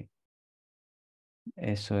porque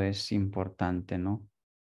eso es importante, ¿no?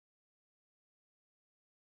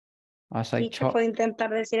 As I Teacher, puedo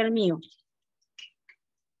intentar decir el mío.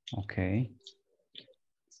 Okay.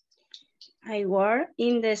 I work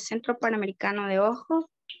in the Centro Panamericano de Ojo.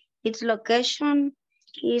 Its location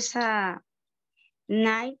is a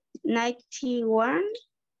 91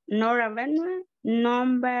 North Avenue,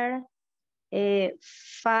 number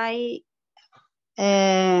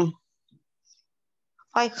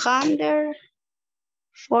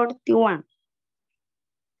 541.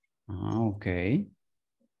 Ok.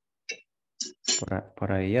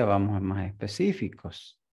 Por ahí ya vamos a más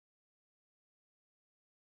específicos.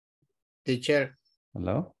 Teacher.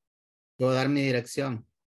 Hello. ¿Puedo dar mi dirección?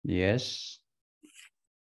 Yes.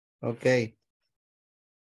 Okay.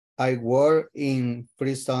 I work in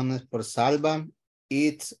Prisiones por Salva.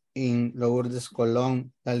 It's in Lourdes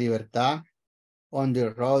Colón, La Libertad, on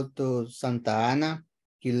the road to Santa Ana,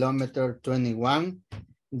 kilometer 21.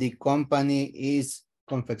 The company is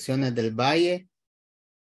Confecciones del Valle,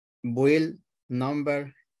 build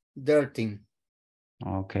number 13.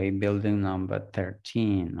 Okay, building number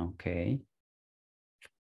 13. Okay.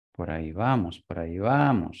 Por ahí vamos, por ahí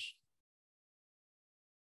vamos.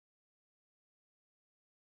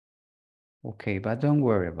 Okay, but don't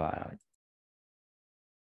worry about it.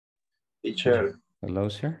 Teacher. Hello,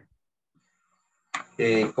 sir.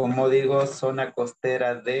 Como digo, zona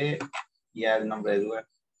costera de, ya el nombre de lugar.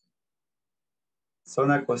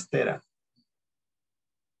 Zona costera.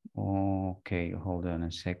 Okay, hold on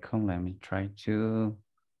a second. Let me try to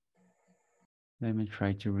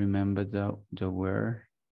remember the word.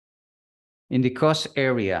 In the coast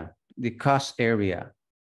area, the coast area.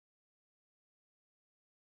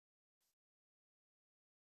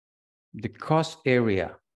 The coast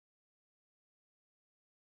area.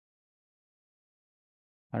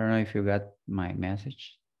 I don't know if you got my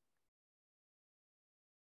message.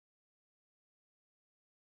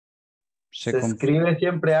 Se escribe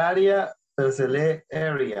siempre área, pero se lee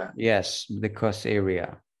area. Yes, the coast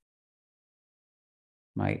area.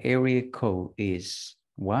 My area code is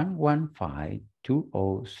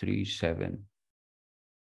 1152037.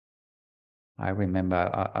 I remember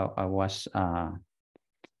I was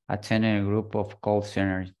attending a group of call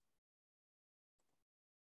centers.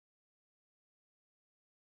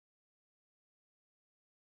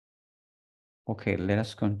 Okay, let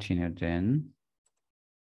us continue then.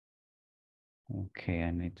 Okay,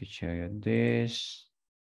 I need to show you this.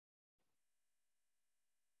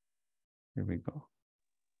 Here we go.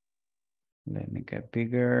 Let me get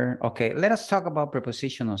bigger. Okay, let us talk about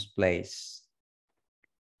prepositions place.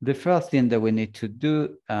 The first thing that we need to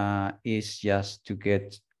do is just to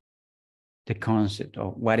get the concept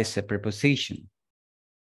of what is a preposition.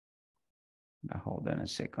 Now, hold on a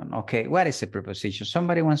second. Okay, what is a preposition?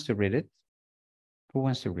 Somebody wants to read it? Who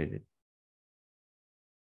wants to read it?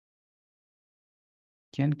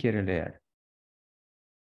 ¿Quién quiere leer?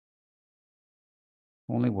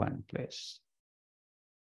 Only one, please.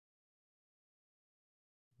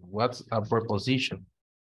 What's a preposition?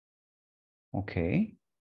 Okay.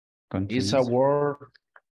 It's a word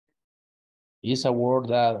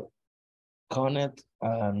that connects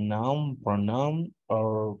a noun, pronoun,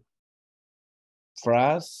 or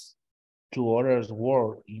phrase to other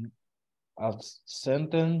word in a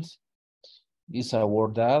sentence. It's a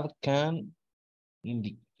word that can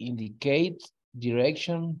indicate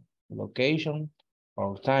direction, location,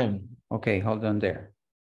 or time. Okay, hold on there.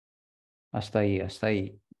 Hasta ahí, hasta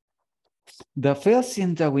ahí. The first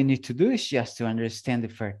thing that we need to do is just to understand the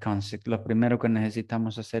first concept. Lo primero que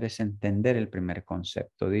necesitamos hacer es entender el primer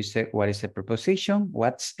concepto. Dice, what is a preposition?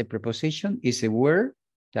 What's a preposition? Is a word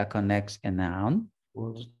that connects a noun,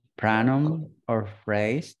 pronoun, or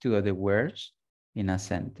phrase to other words in a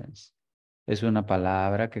sentence. Es una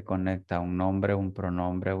palabra que conecta un nombre, un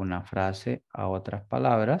pronombre, una frase a otras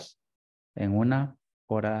palabras en una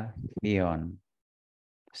oración.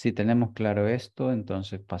 Si tenemos claro esto,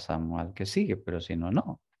 entonces pasamos al que sigue, pero si no,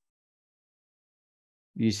 no.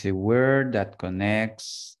 Is a word that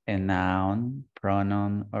connects a noun,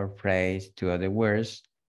 pronoun, or phrase to other words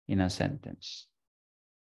in a sentence.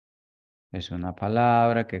 Es una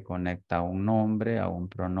palabra que conecta un nombre, a un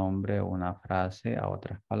pronombre o una frase a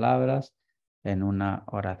otras palabras en una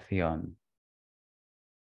oración.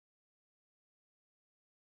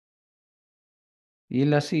 Y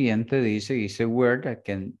la siguiente dice, is a word that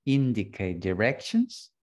can indicate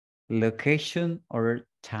directions, location, or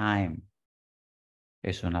time.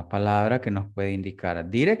 Es una palabra que nos puede indicar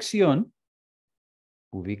dirección,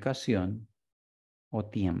 ubicación o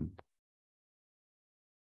tiempo.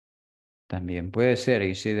 También puede ser,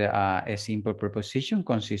 you see, a simple preposition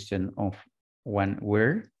consisting of one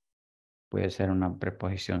word. Puede ser una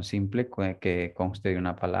preposición simple que conste de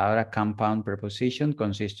una palabra. Compound preposition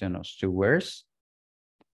consisting of two words.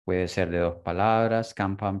 Puede ser de dos palabras.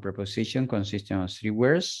 Compound preposition consisting of three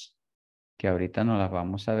words. Que ahorita no las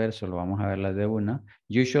vamos a ver, solo vamos a ver las de una.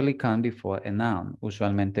 Usually come before a noun.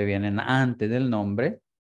 Usualmente vienen antes del nombre.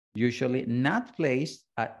 Usually not placed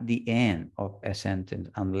at the end of a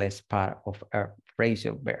sentence unless part of a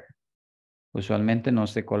phrasal verb. Usualmente no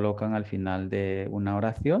se colocan al final de una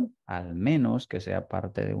oración, al menos que sea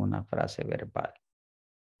parte de una frase verbal.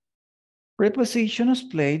 Prepositions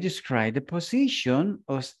play describe the position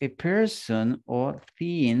of a person or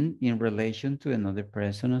thing in relation to another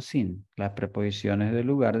person or thing. Las preposiciones de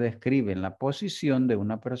lugar describen la posición de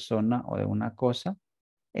una persona o de una cosa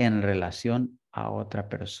en relación a otra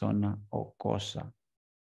persona o cosa.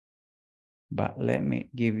 But let me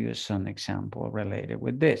give you some example related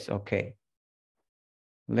with this. Okay.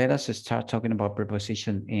 Let us start talking about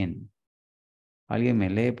preposition in. ¿Alguien me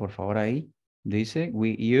lee, por favor, ahí? Dice,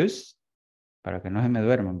 we use, para que no se me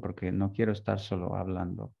duerman, porque no quiero estar solo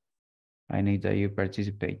hablando. I need that you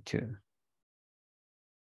participate too.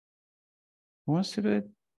 Who wants to do it?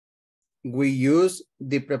 We use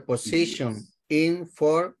the preposition in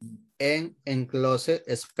for an enclosed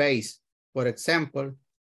space. For example,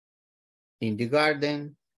 in the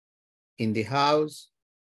garden, in the house,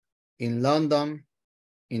 in London,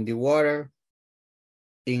 in the water,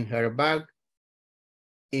 in her bag,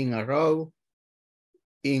 in a row,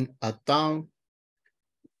 in a town.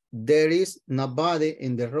 There is nobody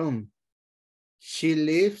in the room. She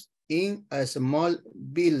lives in a small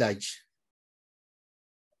village.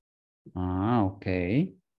 Ah,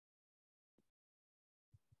 okay.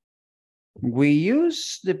 We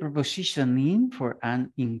use the preposition in for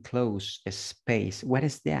an enclosed space. What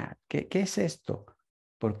is that? ¿Qué es esto?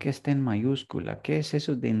 ¿Por qué está en mayúscula? ¿Qué es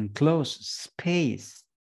eso de enclosed space?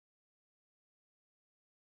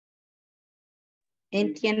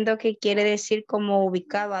 Entiendo que quiere decir como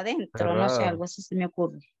ubicado adentro, no sé, algo así se me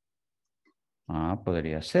ocurre. Ah,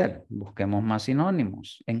 podría ser. Busquemos más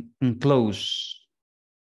sinónimos. Enclosed.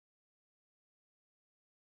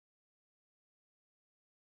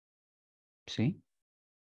 ¿Sí?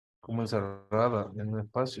 Como encerrada en un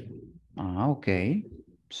espacio. Ah, ok.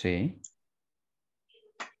 Sí.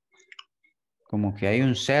 Como que hay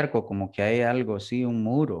un cerco, como que hay algo así, un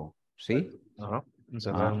muro. ¿Sí? Ajá.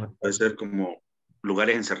 Encerrada. Ah. Puede ser como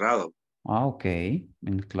lugares encerrados. Ah, ok.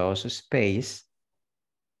 Enclosed space.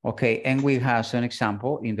 Okay, and we have an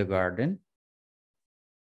example in the garden,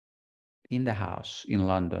 in the house, in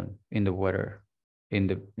London, in the water, in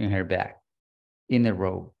her bag, in a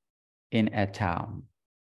row, in a town.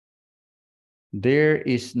 There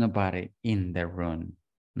is nobody in the room.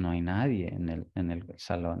 No hay nadie en el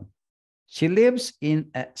salón. She lives in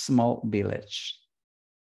a small village.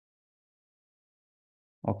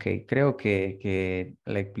 Ok, creo que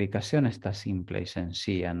la explicación está simple y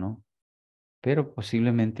sencilla, ¿no? Pero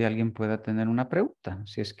posiblemente alguien pueda tener una pregunta.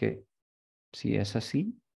 Si es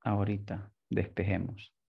así, ahorita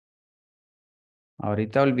despejemos.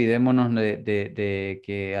 Ahorita olvidémonos de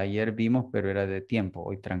que ayer vimos, pero era de tiempo.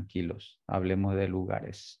 Hoy tranquilos. Hablemos de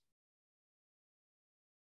lugares.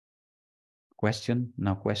 Question?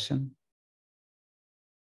 No question?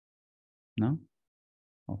 No?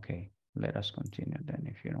 Okay. Let us continue then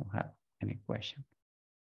if you don't have any question.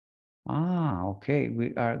 Ah, okay.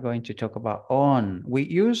 We are going to talk about on. We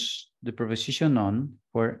use the preposition on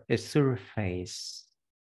for a surface.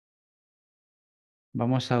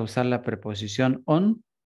 Vamos a usar la preposición on.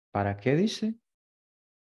 ¿Para qué dice?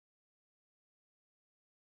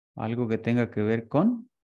 Algo que tenga que ver con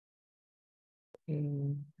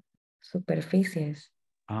superficies.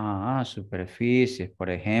 Ah, superficies. Por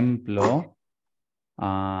ejemplo,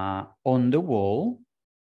 on the wall.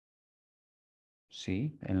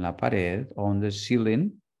 Sí, en la pared. On the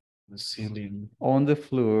ceiling. The ceiling. On the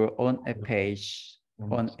floor. On a page.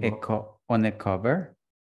 On a cover.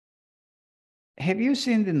 Have you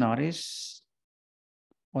seen the notice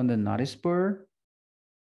on the notice board?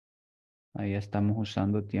 Ahí estamos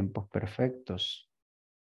usando tiempos perfectos.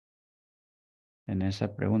 En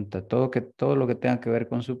esa pregunta, todo lo que tenga que ver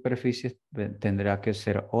con superficies tendrá que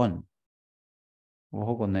ser on.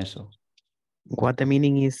 Ojo con eso. What the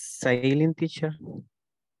meaning is sailing, teacher?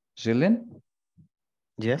 Sailing.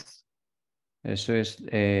 Yes. Eso es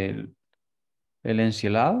el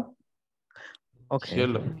encielado. Okay.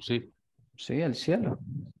 Cielo, sí. Sí, el cielo.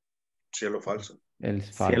 Cielo falso. El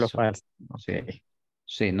Cielo falso. falso. Sí. Okay.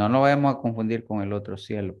 Sí, no nos vayamos a confundir con el otro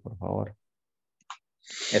cielo, por favor.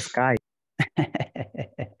 Sky.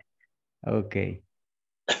 Okay.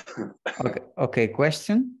 Okay,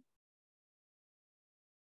 question?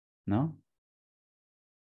 No?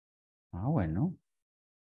 Ah, bueno.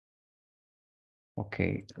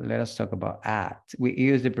 Okay, let us talk about at. We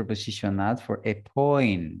use the preposition at for a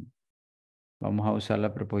point. Vamos a usar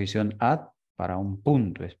la preposición at para un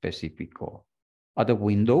punto específico. At the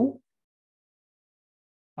window,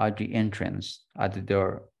 at the entrance, at the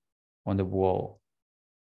door, on the wall,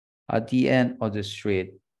 at the end of the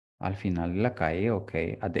street, al final de la calle,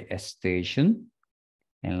 okay, at the station,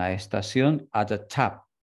 en la estación, at the top,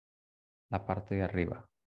 la parte de arriba.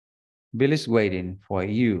 Bill is waiting for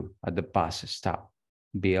you at the bus stop.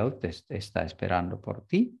 Bill te está esperando por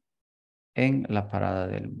ti en la parada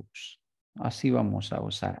del bus. Así vamos a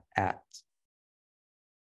usar at.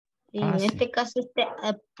 Y en Fácil. este caso,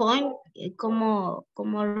 point, ¿cómo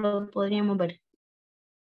lo podríamos ver?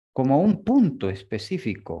 Como un punto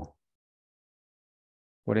específico.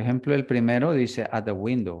 Por ejemplo, el primero dice at the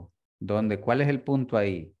window. ¿Cuál es el punto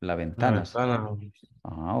ahí? La ventana.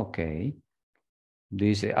 Ah, ok.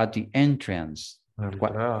 Dice at the entrance.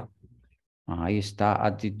 Ahí está,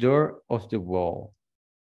 at the door of the wall.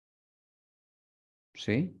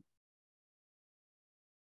 ¿Sí?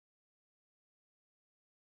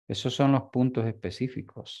 Esos son los puntos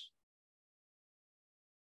específicos.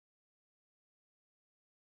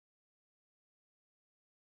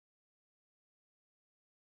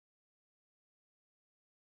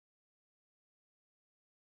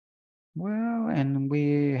 Well, and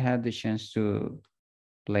we had the chance to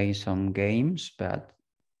play some games, but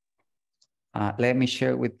let me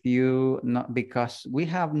share with you, because we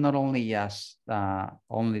have not only just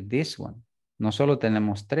only this one. No solo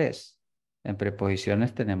tenemos 3. En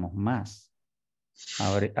preposiciones tenemos más.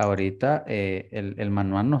 Ahorita el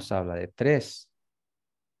manual nos habla de 3.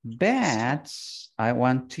 But I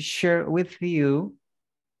want to share with you.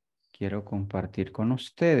 Quiero compartir con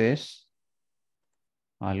ustedes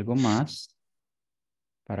algo más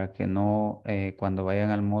para que no, cuando vayan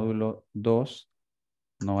al módulo 2,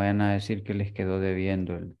 no vayan a decir que les quedó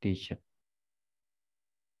debiendo el teacher.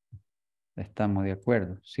 ¿Estamos de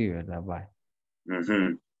acuerdo? Sí, ¿verdad? Bye.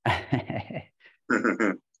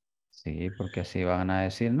 Sí, porque así van a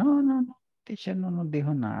decir, no, teacher no nos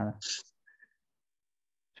dijo nada.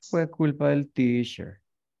 Fue culpa del teacher.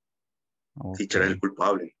 Okay. Teacher es el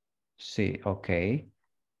culpable. Sí, ok.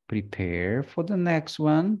 Prepare for the next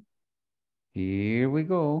one. Here we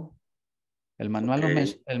go. El manual,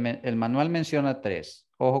 Okay. el manual menciona 3.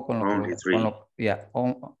 Ojo con lo Only que... 3. Yeah,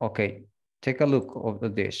 okay. Take a look of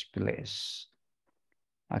this, please.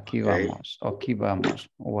 Aquí Okay. vamos. Aquí vamos.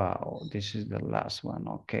 Wow, this is the last one.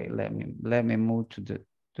 Okay, let me move to the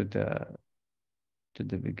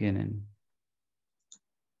beginning.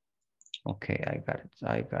 Okay, I got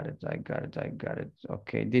it.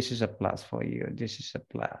 Okay, this is a plus for you. This is a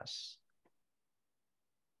plus.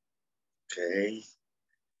 Okay.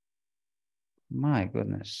 My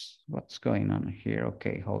goodness, what's going on here?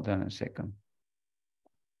 Okay, hold on a second.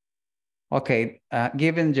 Okay,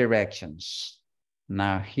 given directions.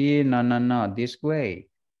 Now here, no, this way.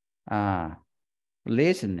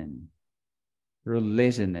 Listening,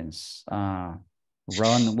 listenings,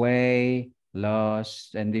 runway,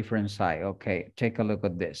 lost, and different side. Okay, take a look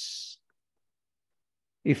at this.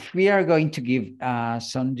 If we are going to give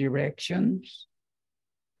some directions,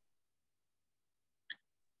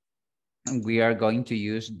 we are going to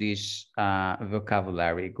use this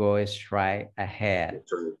vocabulary. Go straight ahead.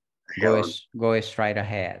 Go straight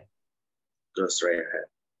ahead. Go straight ahead.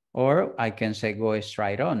 Or I can say go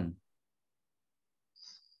straight on.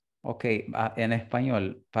 Ok, en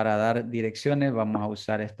español, para dar direcciones vamos a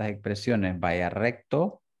usar estas expresiones. Vaya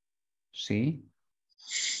recto, ¿sí?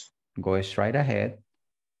 Go straight ahead.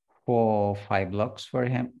 For 5 blocks, for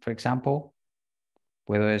example.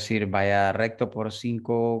 Puedo decir vaya recto por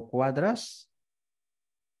 5 cuadras.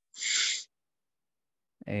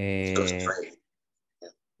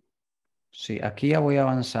 Sí, aquí ya voy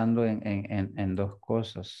avanzando en 2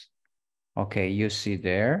 cosas. Ok, you see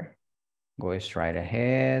there. Go straight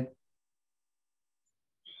ahead.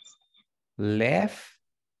 Left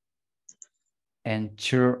and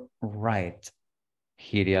to right.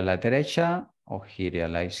 Gire a la derecha o gire a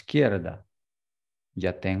la izquierda.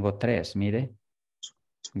 Ya tengo 3, mire.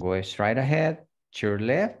 Go straight ahead, To your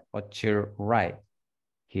left o to your right.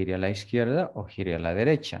 Gire a la izquierda o gire a la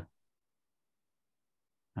derecha.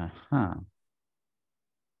 Ajá.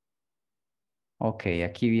 Ok,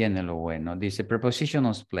 aquí viene lo bueno. Dice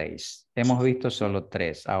prepositions place. Hemos visto solo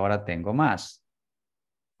 3. Ahora tengo más.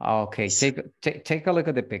 Okay, take a look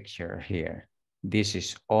at the picture here. This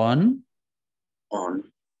is on.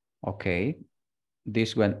 On. Okay.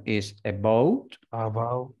 This one is about.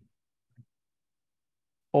 About.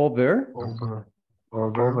 Over. Over.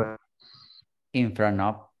 Over. In front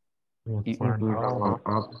of. In front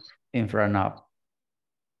of. In front of.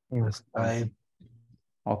 Inside.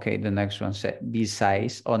 Okay, the next one said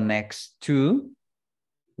besides or next to.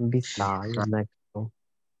 Beside. Next to.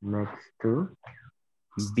 Next to.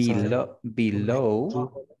 Below.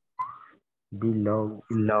 Below.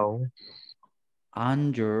 Below.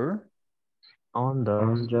 Under.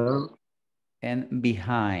 Under. And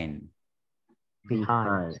behind.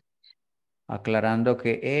 Behind. Aclarando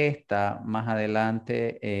que esta más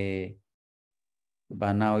adelante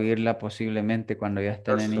van a oírla posiblemente cuando ya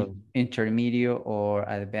estén en intermedio o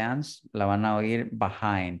advanced, la van a oír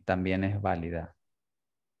behind, también es válida.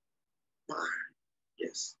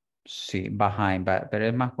 Yes. Sí, behind, pero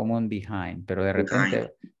es más común behind, pero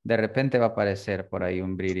de repente va a aparecer por ahí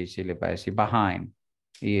un British y le va a decir behind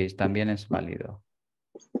y también es válido.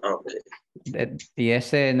 Okay. ¿Y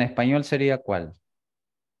ese en español sería cuál?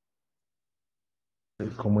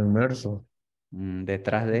 Como inmerso.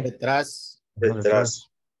 Detrás de.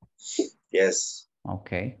 Detrás. Yes.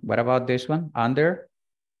 Okay. What about this one? Under?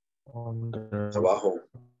 Under. Abajo.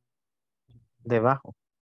 Debajo.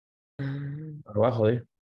 Abajo de.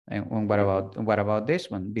 And what about this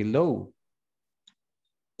one? Below.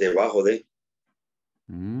 Debajo de.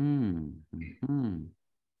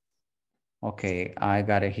 Okay, I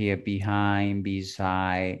got it here. Behind,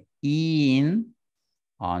 beside, in,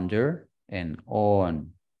 under, and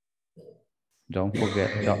on. Don't forget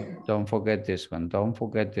this one. Don't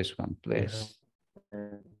forget this one, please.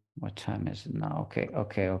 What time is it now? Okay.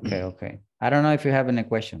 I don't know if you have any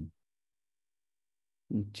question.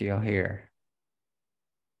 Until here.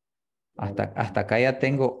 Hasta acá ya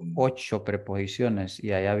tengo 8 preposiciones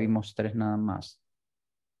y allá vimos 3 nada más.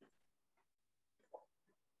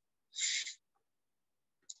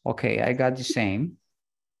 Okay, I got the same.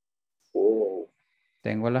 Oh.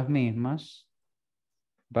 Tengo las mismas.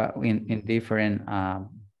 But in different,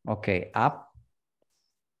 okay, up.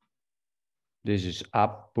 This is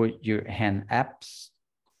up, put your hand up.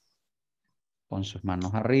 Pon sus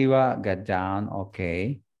manos arriba, get down,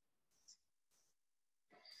 okay.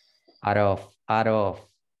 Out of.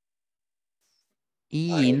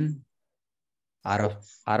 In, out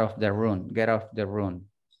of the room, get off the room.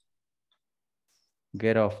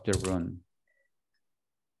 Get off the room.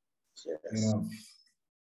 Yes.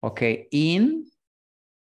 Okay, in.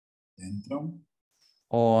 Dentro.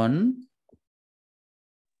 On.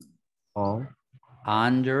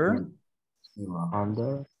 Under.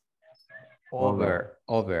 Under.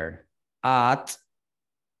 Over. At.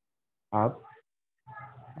 Up.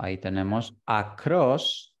 Ahí tenemos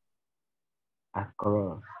across.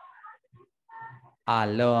 Across.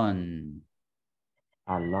 Alone.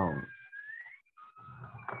 Alone.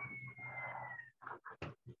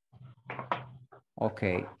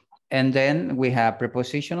 Okay. And then we have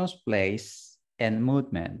prepositions, place, and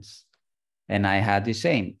movements. And I had the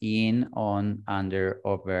same. In, on, under,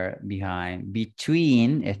 over, behind,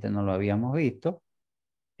 between. Este no lo habíamos visto.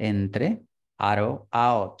 Entre,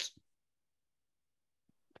 out.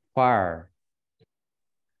 Far.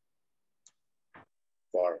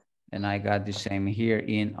 And I got the same here.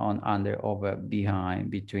 In, on, under, over,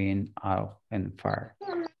 behind, between, out, and far.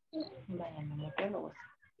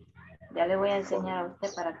 Ya le voy a enseñar a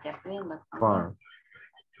usted para que aprenda. Far.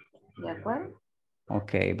 ¿De acuerdo?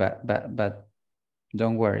 Okay, but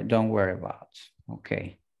don't worry about.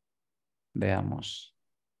 Okay. Veamos.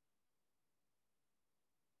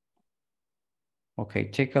 Okay,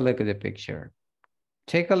 take a look at the picture.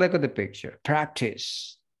 Take a look at the picture.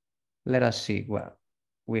 Practice. Let us see what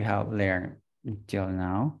we have learned until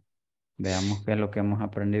now. Veamos qué es lo que hemos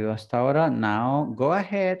aprendido hasta ahora. Now, go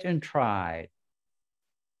ahead and try.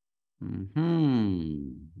 Do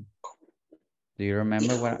you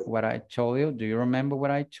remember what I told you? Do you remember what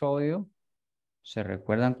I told you? ¿Se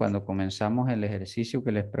recuerdan cuando comenzamos el ejercicio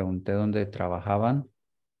que les pregunté dónde trabajaban?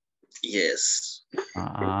 Yes.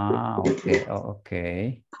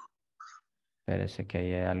 Okay. Espérese que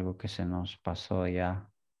hay algo que se nos pasó ya.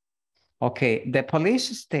 Okay, the police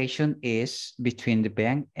station is between the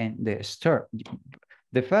bank and the store.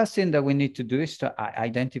 The first thing that we need to do is to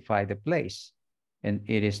identify the place. And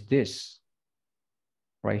it is this.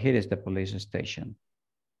 Right here is the police station.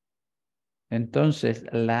 Entonces,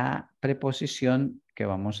 la preposición que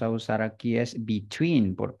vamos a usar aquí es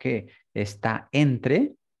between, porque está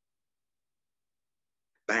entre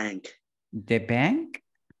Bank. the bank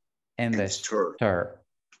and the Store. store.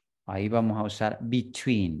 Ahí vamos a usar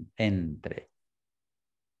between, entre.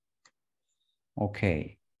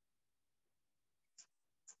 Okay.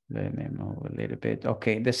 Let me move a little bit.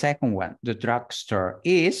 Okay, the second one, the drugstore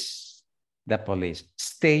is the police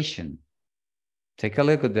station. Take a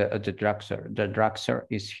look at the drugstore. The drugstore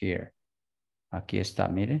is here. Aquí está,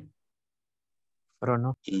 mire.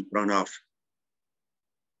 Front In front of.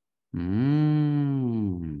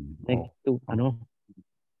 next to, no.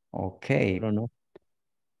 Okay. Front of.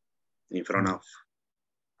 In front of.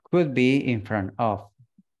 Could be in front of.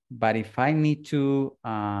 But if I need to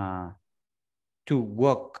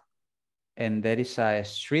walk and there is a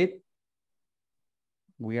street,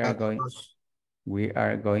 we are going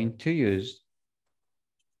to use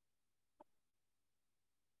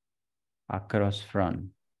across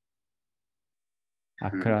from.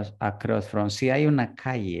 Across from. Si hay una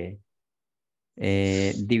calle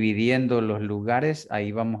dividiendo los lugares,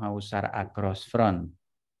 ahí vamos a usar across from.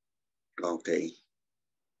 Okay.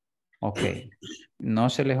 Okay. No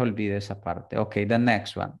se les olvide esa parte. Okay, the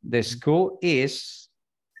next one. The school is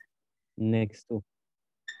Next to.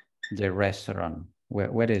 the restaurant.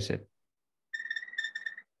 Where is it?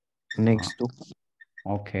 Next to.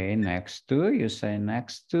 Okay, next to. You say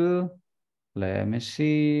next to. Let me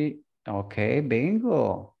see. Okay,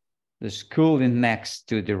 bingo. The school is next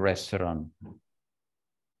to the restaurant.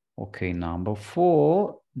 Okay, number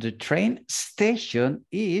 4. The train station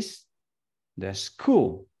is the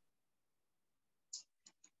school.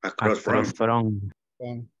 Across from.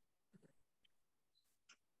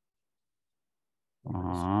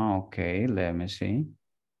 Okay, let me see.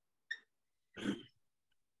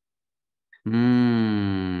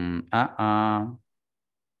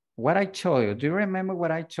 What I told you. Do you remember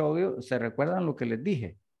what I told you? ¿Se recuerdan lo que les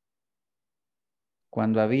dije?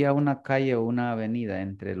 Cuando había una calle o una avenida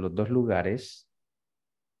entre los dos lugares,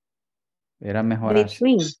 era mejor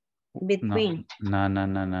Between.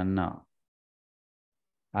 No.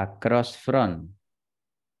 Across from.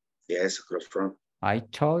 Yes, across from. I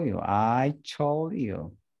told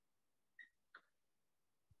you.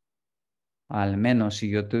 Al menos si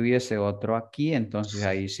yo tuviese otro aquí, entonces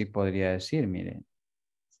ahí sí podría decir, miren.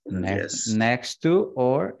 Next to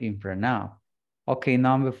or in front of. Okay,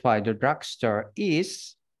 number 5. The drugstore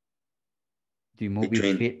is the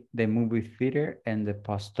movie theater and the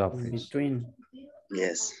post office. Between.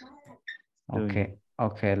 Yes. Okay,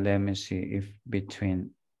 let me see if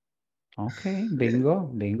between. Okay,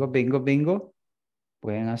 bingo.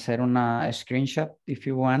 Pueden hacer una screenshot if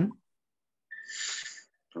you want.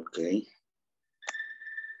 Okay.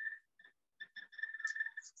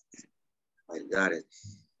 I got it.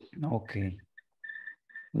 Okay.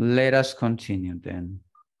 Let us continue then.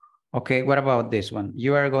 Okay, what about this one?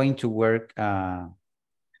 You are going to work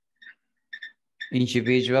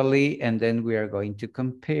individually and then we are going to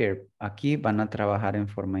compare. Aquí van a trabajar en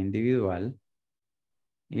forma individual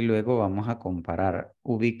y luego vamos a comparar.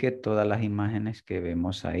 Ubique todas las imágenes que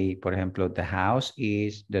vemos ahí. Por ejemplo, the house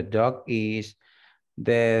is, the dog is,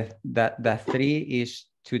 the tree is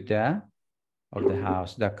to the of the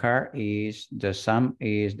house. The car is, the sun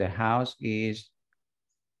is, the house is.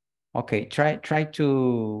 Okay, try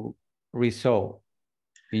to resolve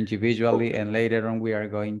individually and later on we are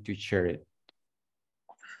going to share it.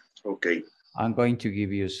 Okay. I'm going to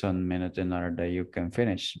give you some minutes in order that you can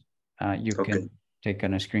finish. You can take a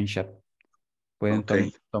screenshot. Pueden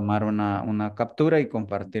tomar una captura y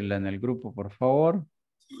compartirla en el grupo, por favor.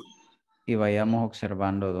 Y vayamos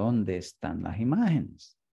observando dónde están las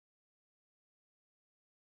imágenes.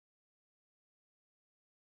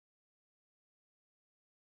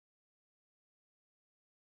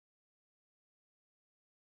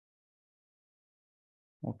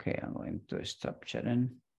 Okay, I'm going to stop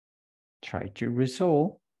chatting. Try to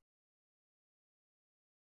resolve.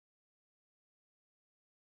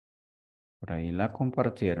 Por ahí la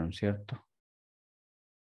compartieron, ¿cierto?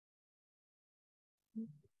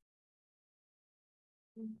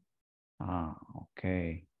 Ok.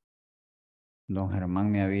 Don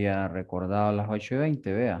Germán me había recordado a las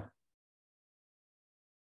 8:20, vea.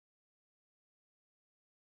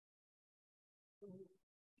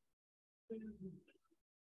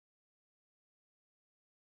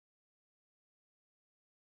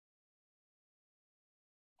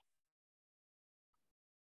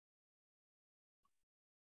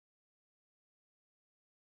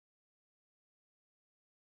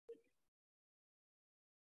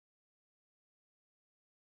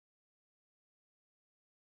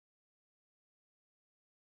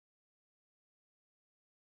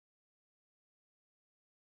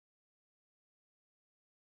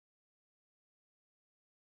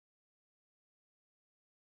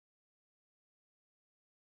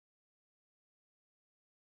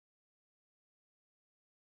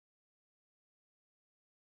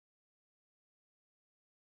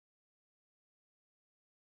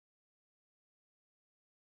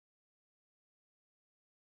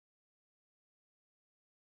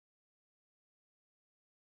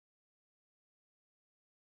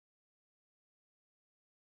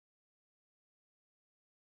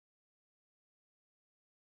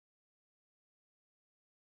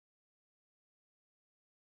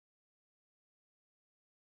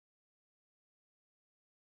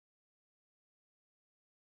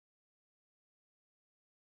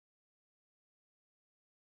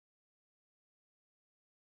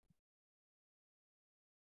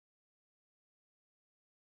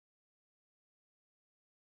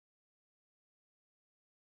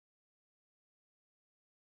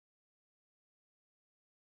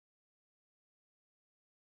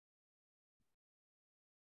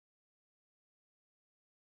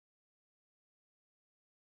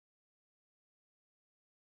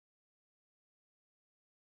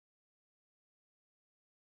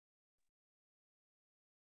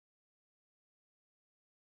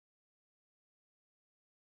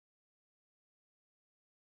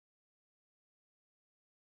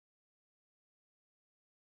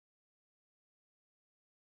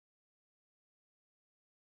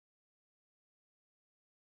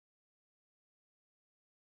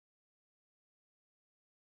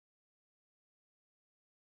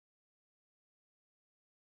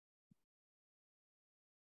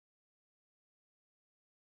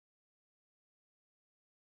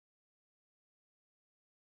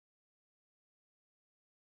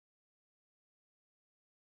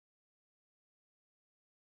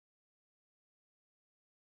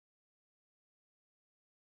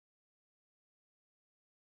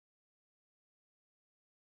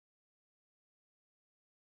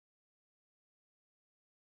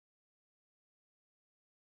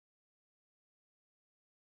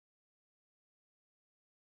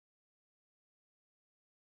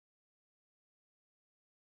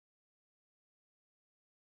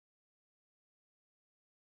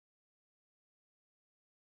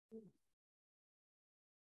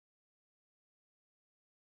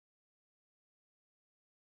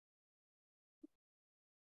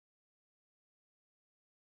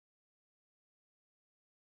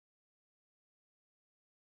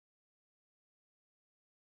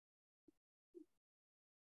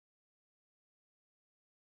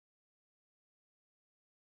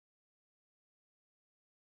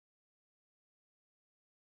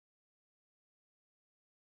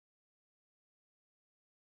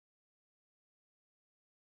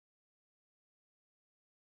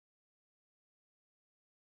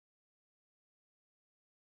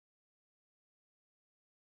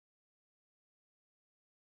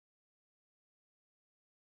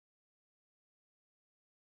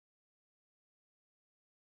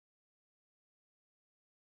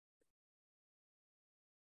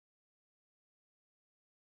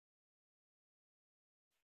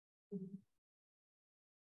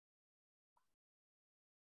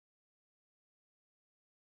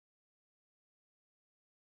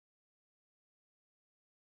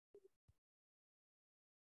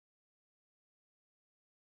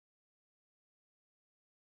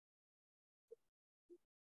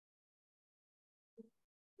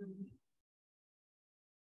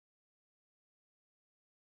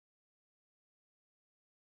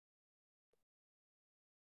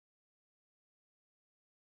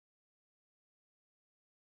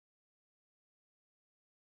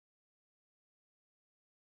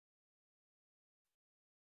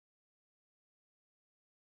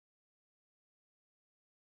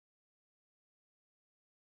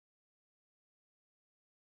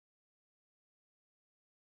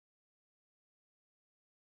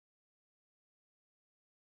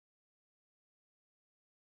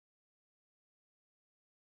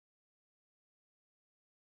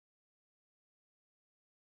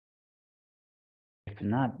 If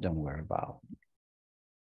not, don't worry about it.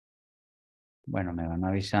 Bueno, me van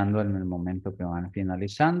avisando en el momento que van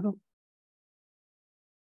finalizando.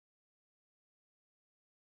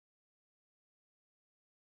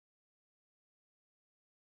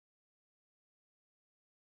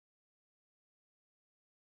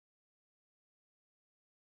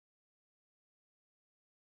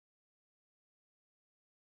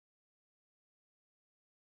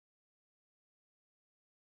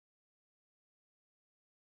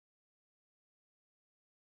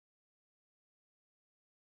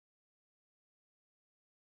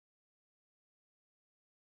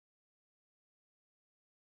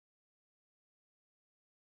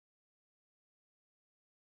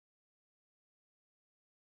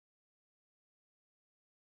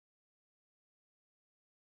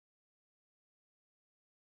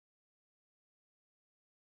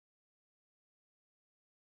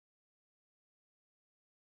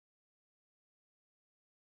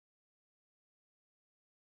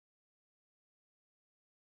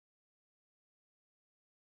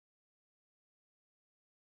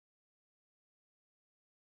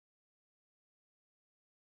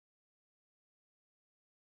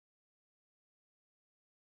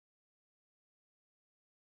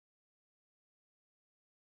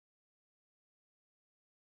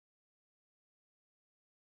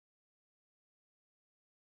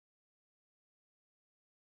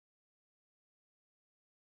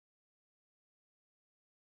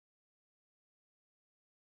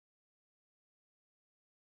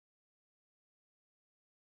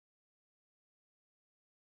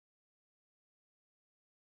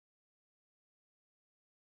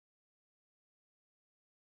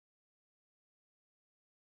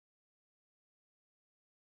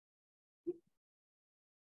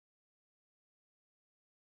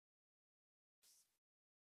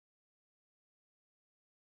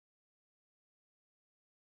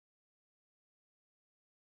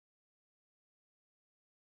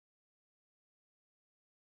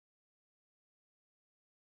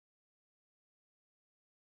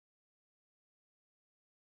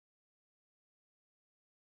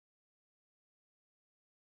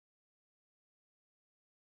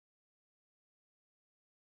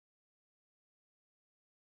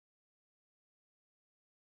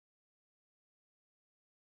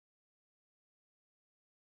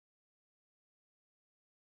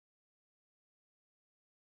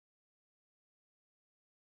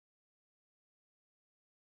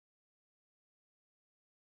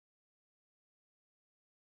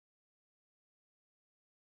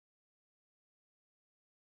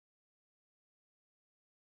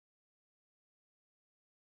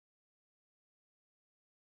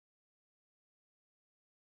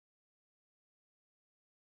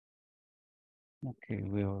 Okay,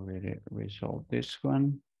 we already resolved this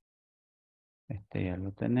one. Este ya lo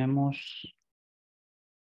tenemos.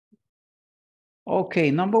 Okay,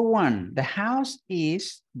 number one. The house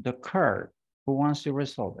is the car. Who wants to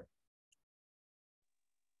resolve it?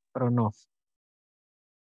 Pronoun.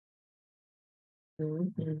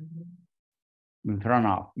 In front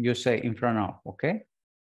of. You say in front of, okay?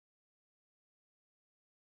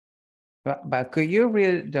 But could you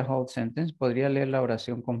read the whole sentence? ¿Podría leer la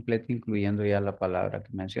oración completa incluyendo ya la palabra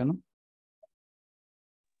que mencionó?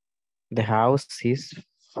 The house is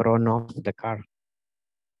front of the car.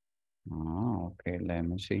 Oh, okay, let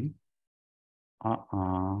me see.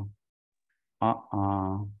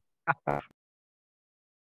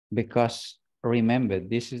 Because remember,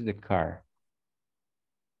 this is the car.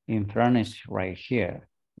 In front is right here.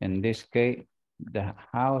 In this case, the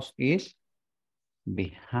house is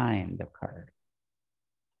behind the car.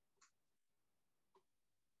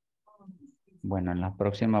 Bueno, en las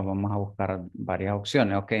próximas vamos a buscar varias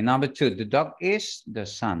opciones. Okay, number two, the dog is the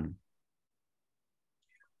sun.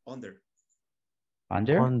 Under.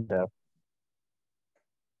 Under? Under.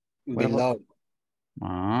 Below.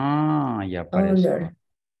 Ya apareció. Under.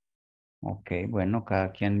 Ok, bueno,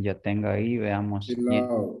 cada quien ya tenga ahí, veamos.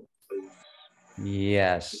 Below.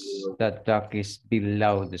 Yes, the dog is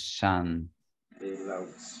below the sun. Below.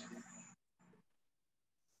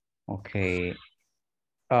 Okay.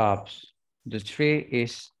 Oops. The tree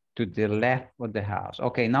is to the left of the house.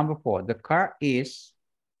 Okay, number 4. The car is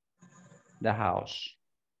the house.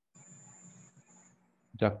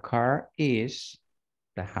 The car is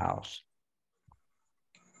the house.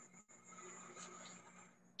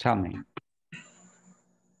 Tell me.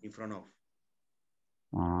 In front of.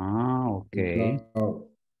 Ah, okay. No.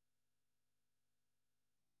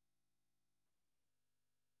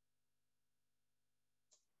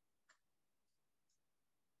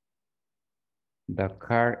 The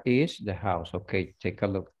car is the house. Okay, take a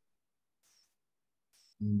look.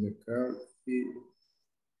 The car is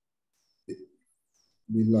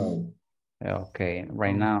below. Okay,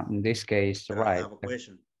 right now, in this case, But right. I have a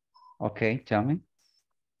question. Okay, tell me.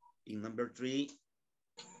 In number 3,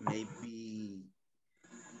 maybe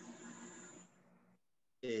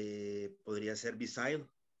podría ser beside.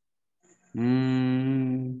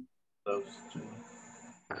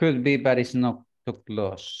 Could be, but it's not too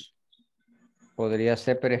close. Podría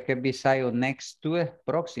ser, pero es que beside o next to es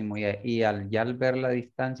próximo y al ver la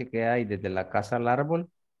distancia que hay desde la casa al árbol,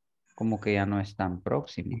 como que ya no están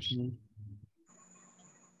próximos.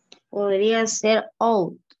 Podría ser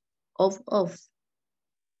out, of.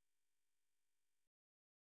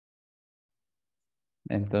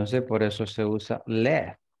 Entonces, por eso se usa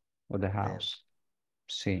left of the house.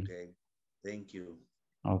 Sí. Okay, thank you.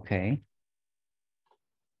 Okay.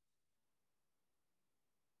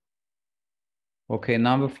 Okay,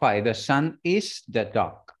 number 5. The sun is the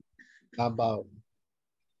dog. About.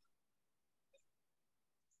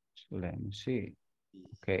 So let me see.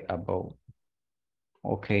 Okay, above.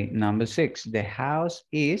 Okay, number 6. The house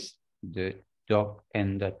is the dog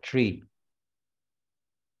and the tree.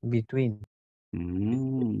 Between.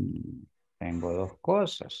 Tengo dos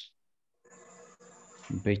cosas.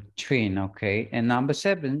 Between, okay. And number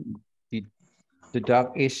 7, the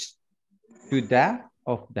dog is to the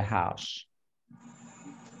of the house.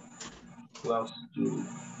 Close to.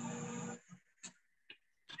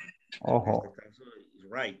 Ojo.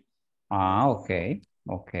 Right. Ah, okay,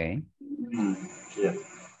 okay. Yeah.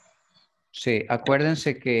 Sí,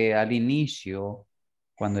 acuérdense que al inicio,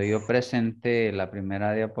 cuando yo presenté la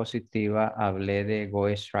primera diapositiva, hablé de go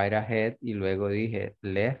straight ahead y luego dije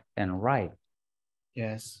left and right.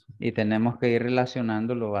 Yes. Y tenemos que ir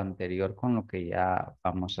relacionando lo anterior con lo que ya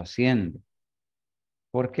vamos haciendo.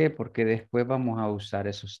 ¿Por qué? Porque después vamos a usar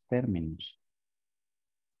esos términos.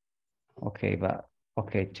 Okay,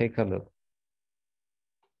 take a look.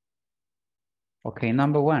 Okay,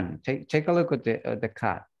 number 1, take a look at the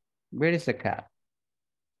cat. Where is the cat?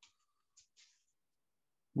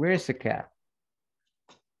 Where is the cat?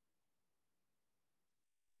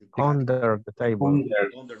 Under the table.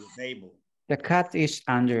 Under the table. The cat is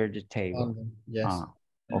under the table. Yes. Ah,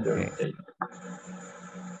 okay.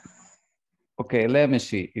 Okay, let me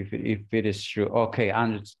see if it is true. Okay,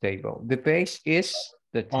 under the table. The base is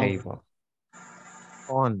the table.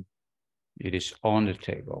 On. It is on the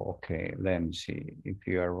table. Okay, let me see if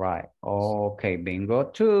you are right. Okay,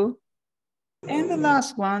 bingo 2. And the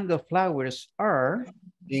last one, the flowers are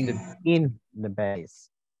in the base.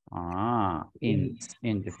 In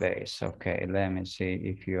the base. Okay, let me see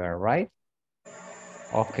if you are right.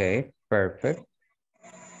 Okay, perfect.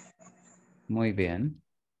 Muy bien.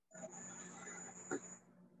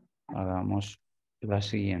 Hagamos la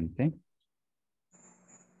siguiente.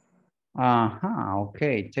 Ajá,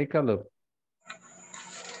 okay, take a look.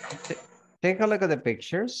 Take a look at the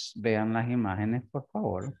pictures. Vean las imágenes, por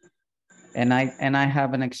favor. And I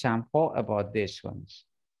have an example about these ones.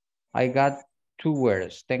 I got 2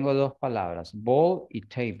 words. Tengo 2 palabras, ball y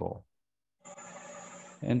table.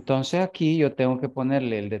 Entonces aquí yo tengo que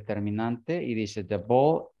ponerle el determinante y dice the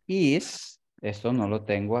ball is, esto no lo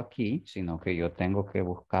tengo aquí, sino que yo tengo que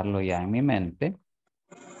buscarlo ya en mi mente.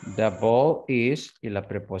 The ball is y la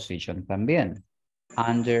preposición también.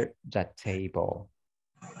 Under the table.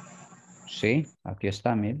 Sí, aquí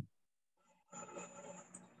está, miren.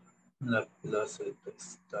 La pelota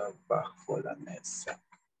está bajo la mesa.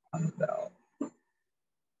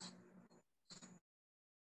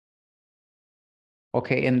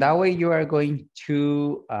 Okay, and that way you are going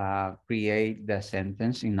to create the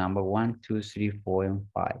sentence in number 1, 2, 3, 4, and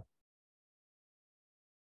 5.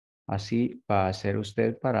 Así va a ser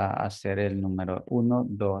usted para hacer el número 1,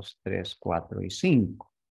 2, 3, 4 y 5.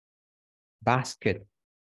 Basket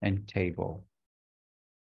and table.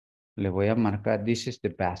 Le voy a marcar, this is the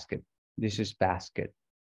basket. This is basket.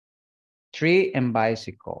 Tree and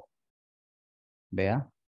bicycle. Vea.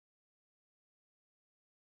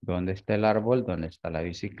 ¿Dónde está el árbol? ¿Dónde está la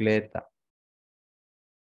bicicleta?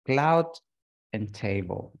 Cloud and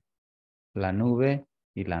table. La nube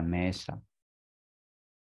y la mesa.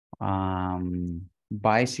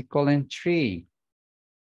 Bicycle and tree.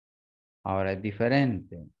 Ahora es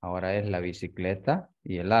diferente. Ahora es la bicicleta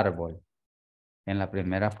y el árbol. En la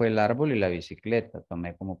primera fue el árbol y la bicicleta.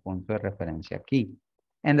 Tomé como punto de referencia aquí.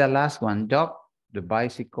 And the last one, dog, the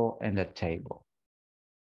bicycle, and the table.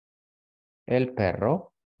 El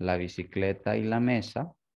perro, la bicicleta y la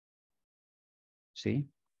mesa. ¿Sí?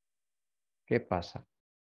 ¿Qué pasa?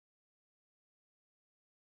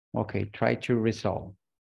 Okay, try to resolve.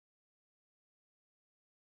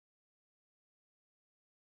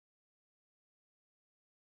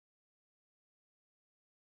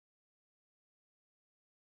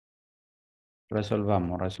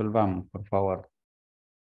 Resolvamos, por favor.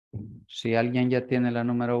 Si alguien ya tiene la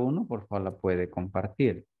número 1, por favor la puede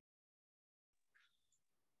compartir.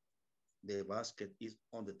 The basket is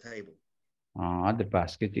on the table. The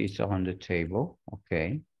basket is on the table.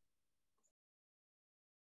 Okay.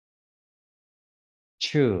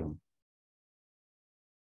 2.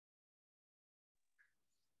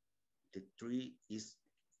 The tree is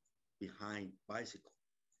behind bicycle.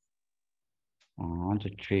 The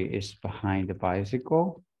tree is behind the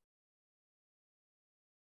bicycle.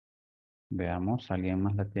 Veamos, ¿alguien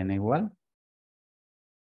más la tiene igual?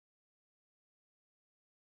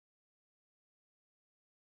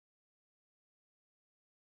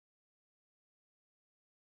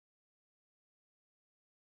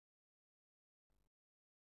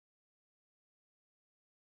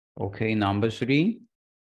 Okay, number 3.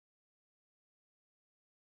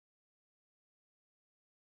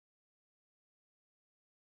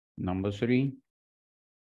 Number 3.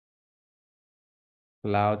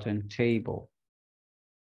 Cloud and table.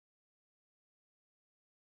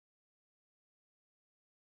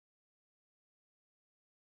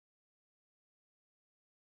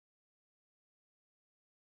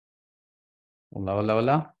 Hola, hola,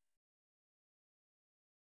 hola.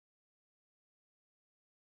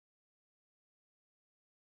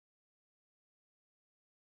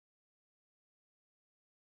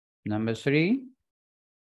 Number 3.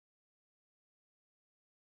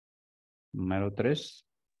 Número 3.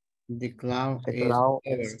 The cloud The is cloud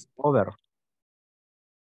over is over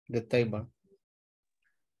the table.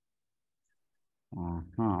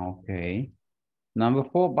 Okay. Number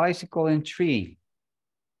 4, bicycle and tree.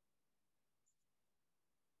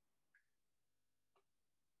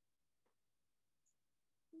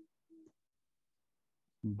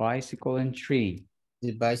 Bicycle and tree.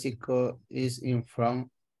 The bicycle is in front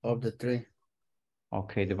of the tree.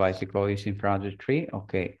 Okay, the bicycle is in front of the tree.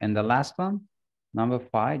 Okay, and the last one, number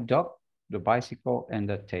 5, dog, the bicycle, and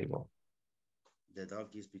the table. The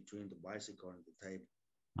dog is between the bicycle and the table.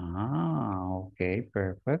 Okay,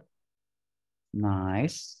 perfect.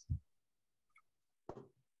 Nice.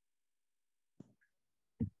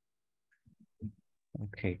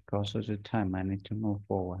 Okay, because of the time, I need to move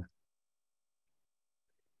forward.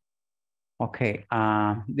 Okay,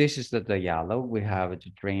 this is the yellow. We have the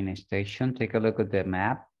train station. Take a look at the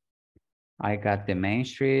map. I got the Main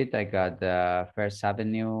Street, I got the First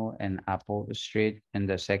Avenue and Apple Street and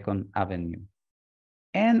the Second Avenue.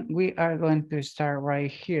 And we are going to start right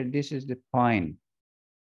here. This is the point.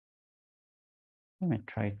 Let me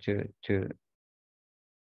try to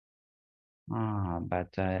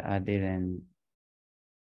but I didn't.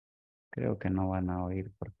 Creo que no van a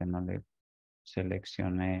oír porque no le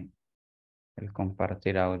seleccioné el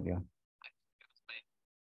compartir audio.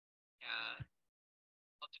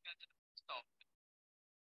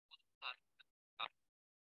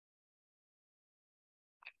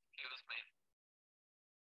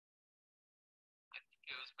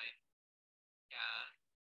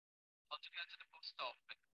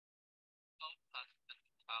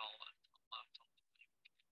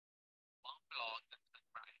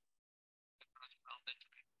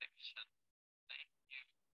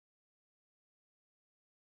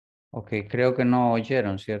 Ok, creo que no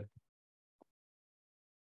oyeron, ¿cierto?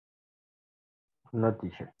 No,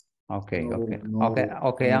 teacher. Okay, No, okay, no,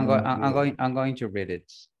 okay. I don't hear. I'm going to read it.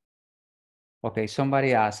 Okay,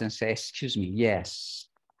 somebody asks and says, "Excuse me, yes.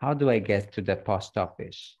 How do I get to the post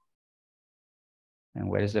office?" And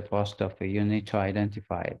where is the post office? You need to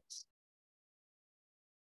identify it.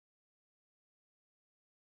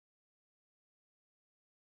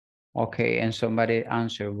 Okay, and somebody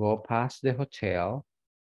answer, go past the hotel.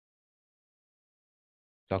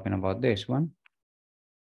 Talking about this one.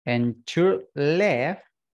 And turn left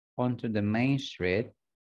onto the main street.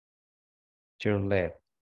 Turn left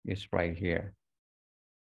is right here.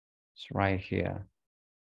 It's right here.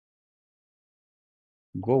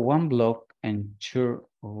 Go 1 block and turn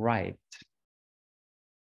right.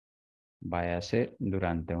 Váyase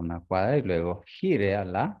durante una cuadra y luego gire a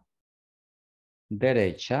la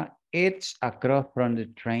derecha. It's across from the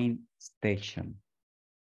train station.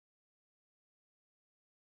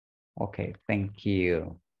 Okay, thank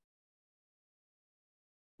you.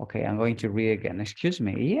 Okay, I'm going to read again. Excuse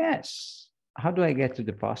me. Yes. How do I get to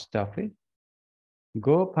the post office?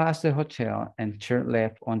 Go past the hotel and turn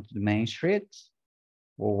left onto the main street.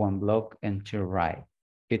 Or 1 block and turn right.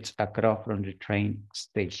 It's across from the train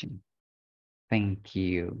station. Thank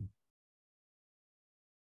you.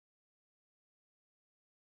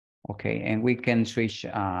 Okay, and we can switch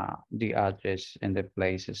the address and the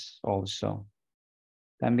places also.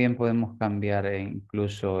 También podemos cambiar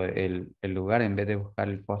incluso el lugar. En vez de buscar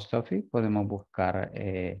el post office, podemos buscar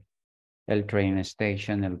el train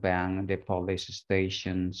station, el bank, the police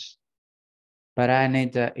stations. But I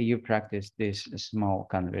need you practice this small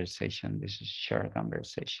conversation, this short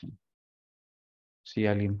conversation. Si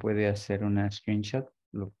alguien puede hacer una screenshot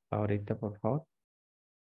ahorita, por favor.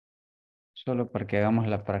 Solo para que hagamos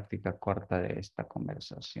la práctica corta de esta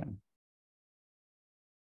conversación.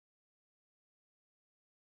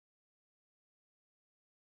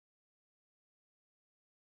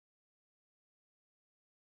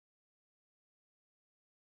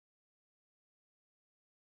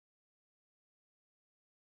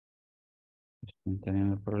 Están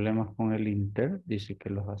teniendo problemas con el Inter. Dice que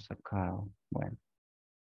los ha sacado. Bueno.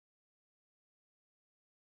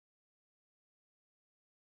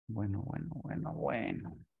 Bueno.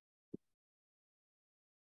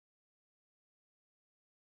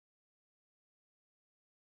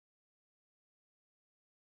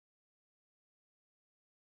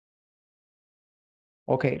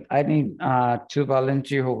 Okay, I need 2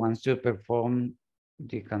 volunteers who wants to perform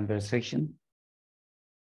the conversation.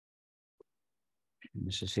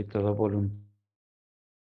 Necesito 2 voluntarios.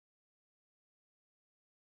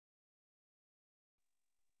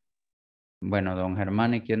 Bueno, don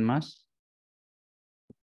Germán, ¿y quién más?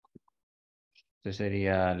 Este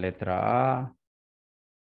sería letra A.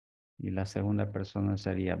 Y la segunda persona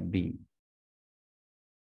sería B.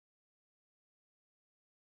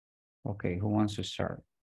 Okay, who wants to start?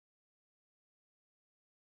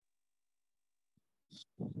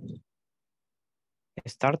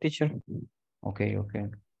 Start, teacher. Okay.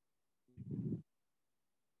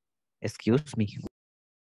 Excuse me.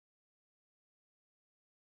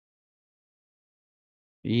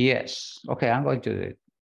 Yes. Okay, I'm going to do it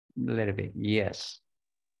a little bit. Yes.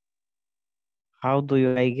 How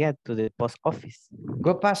do I get to the post office?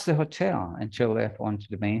 Go past the hotel and turn left onto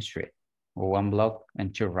the main street. Or 1 block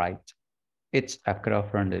and turn right. It's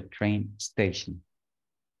across from the train station.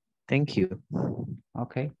 Thank you.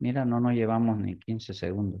 Okay, mira, no nos llevamos ni 15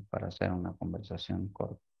 segundos para hacer una conversación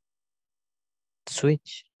corta.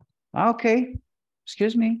 Switch. Okay,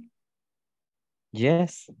 excuse me.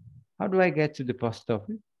 Yes. How do I get to the post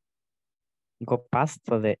office? Go past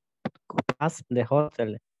the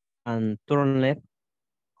hotel and turn left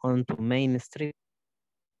onto Main Street.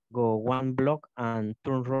 Go 1 block and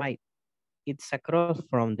turn right. It's across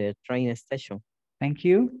from the train station. Thank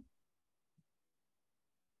you.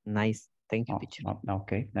 Nice. Thank you, teacher.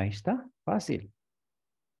 Ok, ahí está. Fácil.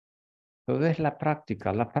 Todo es la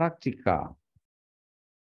práctica.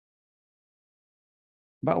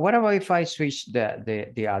 But what about if I switch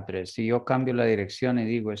the address? Si yo cambio la dirección y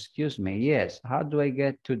digo, excuse me, yes, how do I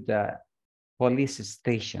get to the police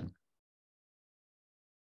station?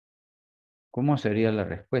 ¿Cómo sería la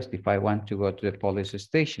respuesta if I want to go to the police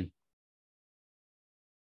station?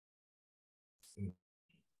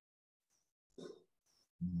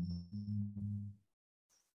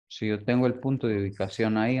 Si yo tengo el punto de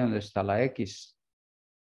ubicación ahí donde está la X.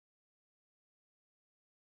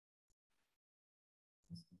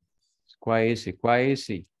 Quite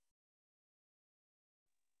easy.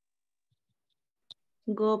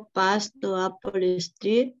 Go past to Apple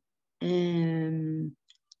Street and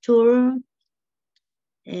turn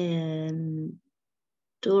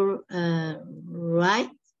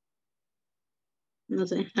right. No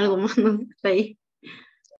sé, algo más, no sé ahí.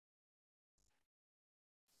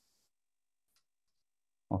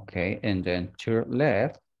 Okay, and then turn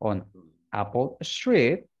left on Apple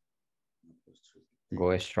Street.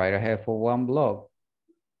 Go straight ahead for 1 block.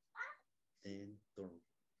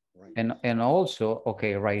 And also,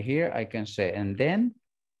 okay, right here I can say, and then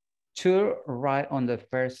turn right on the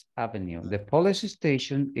First Avenue. The police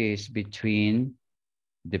station is between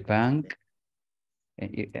the bank.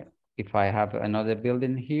 If I have another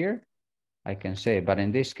building here, I can say, but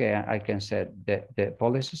in this case, I can say that the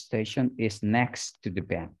police station is next to the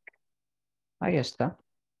bank. Ahí está.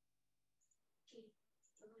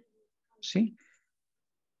 ¿Sí?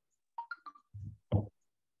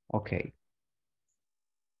 Okay.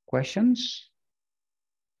 Questions?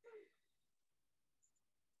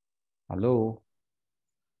 Hello?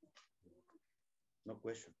 No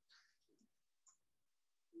question.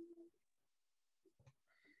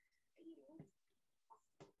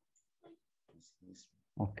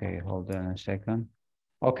 Okay, hold on a second.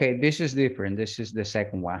 Okay, this is different. This is the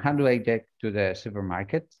second one. How do I get to the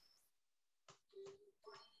supermarket?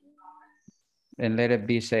 And let it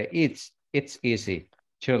be say, it's easy.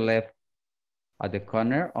 To left at the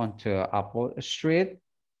corner onto Apple Street,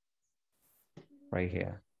 right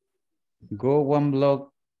here. Go one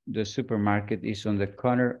block, the supermarket is on the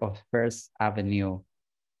corner of First Avenue,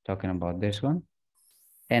 talking about this one,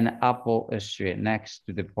 and Apple Street next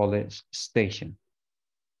to the police station.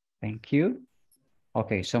 Thank you.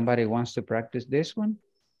 Okay, somebody wants to practice this one?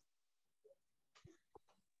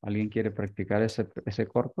 ¿Alguien quiere practicar ese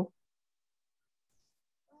corto?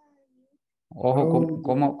 Ojo,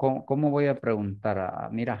 ¿cómo voy a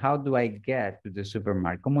preguntar? Mira, how do I get to the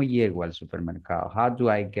supermarket? ¿Cómo llego al supermercado? How do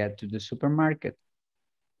I get to the supermarket?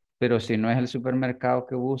 Pero si no es el supermercado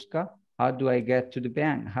que busca, how do I get to the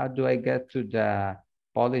bank? How do I get to the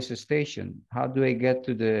police station? How do I get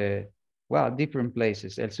to the, well, different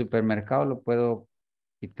places? El supermercado lo puedo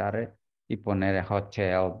quitar y poner a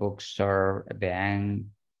hotel, bookstore, bank,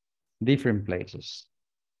 different places.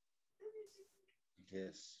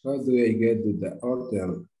 Yes. How do I get to the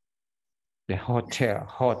hotel? The hotel.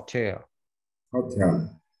 Hotel.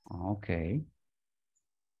 Ok.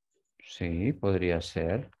 Sí, podría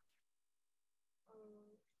ser.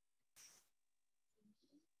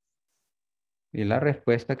 Y la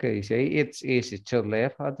respuesta que dice ahí, it's easy to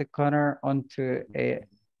left at the corner onto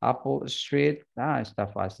Apple Street. Ah, está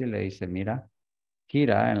fácil. Le dice, mira,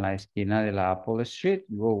 gira en la esquina de la Apple Street,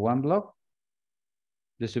 go one block.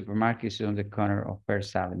 The supermarket is on the corner of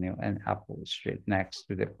First Avenue and Apple Street next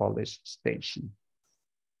to the police station.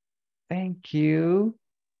 Thank you.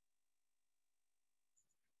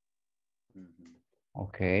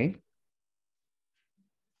 Okay.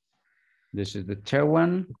 This is the third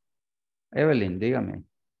one. Evelyn, dígame.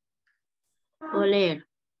 Oler.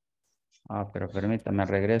 Ah, pero permítame,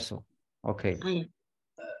 regreso. Okay.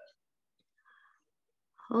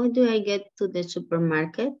 How do I get to the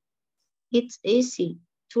supermarket? It's easy.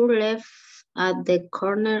 Turn left at the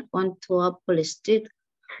corner onto Apple Street.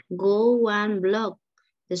 Go one block.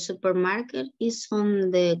 The supermarket is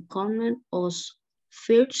on the corner of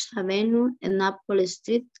First Avenue and Apple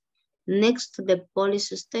Street next to the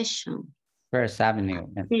police station. First Avenue.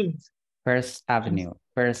 First Avenue.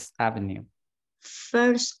 First Avenue.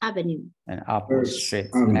 First Avenue. And Apple Street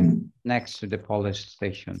next to the police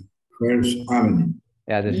station. First Avenue.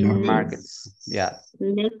 Yeah, the supermarket. Yeah.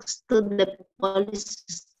 Next to the police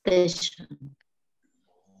station.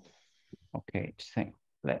 Okay,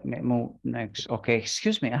 let me move next. Okay,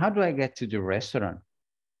 excuse me, how do I get to the restaurant?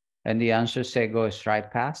 And the answer say go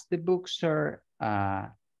straight past the bookstore and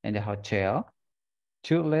the hotel,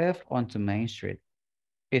 to left onto Main Street.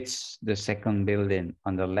 It's the second building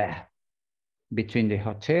on the left, between the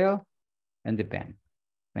hotel and the bank.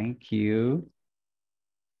 Thank you.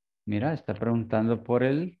 Mira, está preguntando por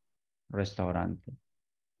el restaurante.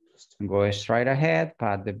 Go straight ahead,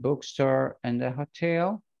 past the bookstore and the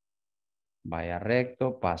hotel. Vaya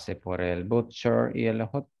recto, pase por el bookstore y el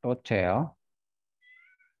hotel.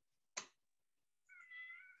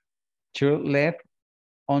 To left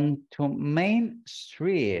onto Main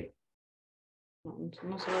Street.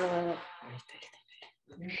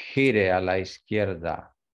 Gire a la izquierda.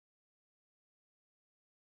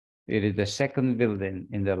 It is the second building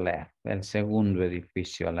in the left. El segundo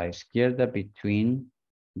edificio a la izquierda between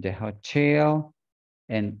the hotel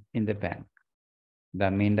and in the bank.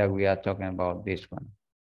 That means that we are talking about this one.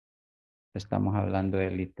 Estamos hablando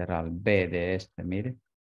del literal B de este, mire.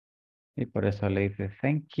 Y por eso le dice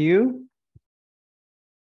thank you.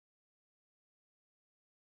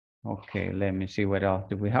 Okay, let me see what else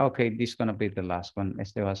do we have. Okay, this is going to be the last one.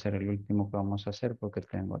 Este va a ser el último que vamos a hacer porque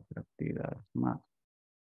tengo otra actividad más.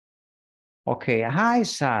 Okay, hi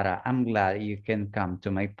Sara. I'm glad you can come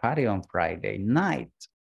to my party on Friday night.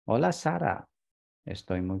 Hola Sara.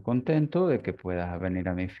 Estoy muy contento de que puedas venir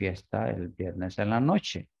a mi fiesta el viernes en la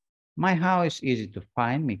noche. My house is easy to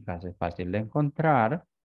find. Mi casa es fácil de encontrar.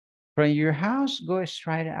 From your house, go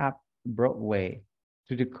straight up Broadway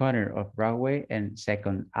to the corner of Broadway and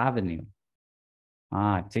 2nd Avenue.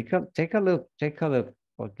 Ah, take a look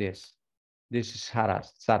at this. This is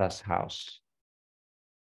Sarah's house.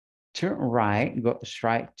 Turn right, go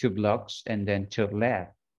straight 2 blocks and then turn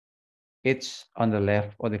left. It's on the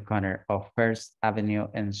left of the corner of First Avenue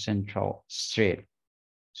and Central Street.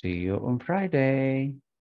 See you on Friday.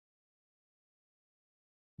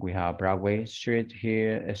 We have Broadway Street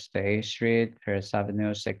here, State Street, First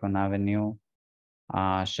Avenue, Second Avenue,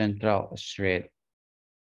 Central Street.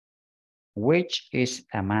 Which is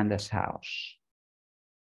Amanda's house?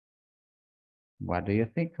 What do you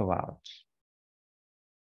think about?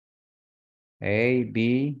 A,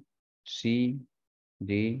 B, C,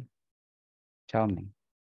 D, tell me.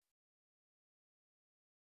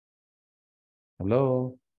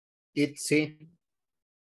 Hello? It's C.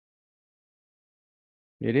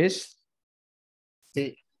 It is?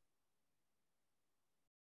 Sí.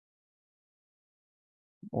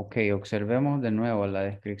 Ok, observemos de nuevo la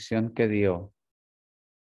descripción que dio.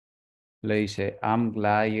 Le dice, I'm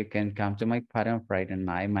glad you can come to my party on Friday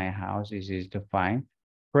night. My house is easy to find.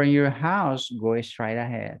 From your house, go straight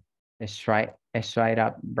ahead. Straight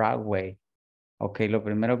up Broadway. Ok, lo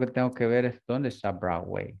primero que tengo que ver es dónde está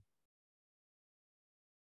Broadway.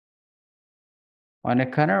 On the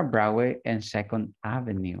corner of Broadway and Second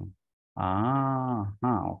Avenue.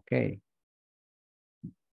 Okay.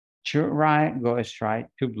 To right, go straight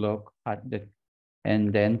 2 blocks at the,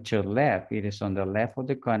 and then to left. It is on the left of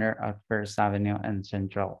the corner of First Avenue and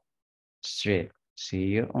Central Street. See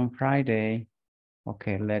you on Friday.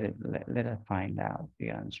 Okay, let us find out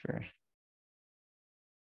the answer.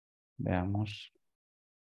 Veamos.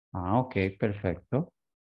 Ok, perfecto.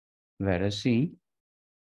 Let us see.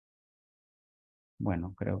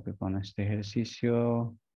 Bueno, creo que con este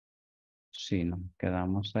ejercicio, sí, nos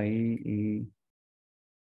quedamos ahí y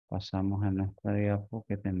pasamos a nuestra diapo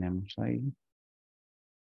que tenemos ahí.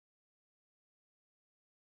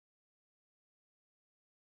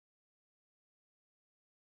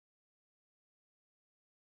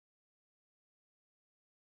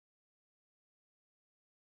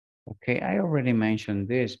 Okay, I already mentioned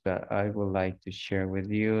this, but I would like to share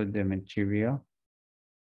with you the material.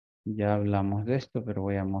 Ya hablamos de esto, pero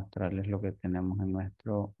voy a mostrarles lo que tenemos en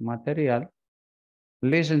nuestro material.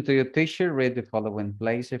 Listen to your teacher, read the following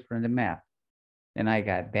places from the map. And I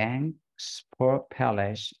got bank, sport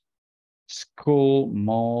palace, school,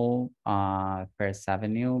 mall, First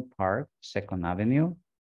Avenue, park, Second Avenue.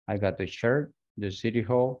 I got the church, the city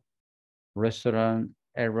hall, restaurant,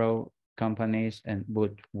 aero companies, and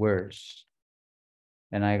bootwares.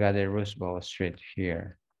 And I got the Roosevelt Street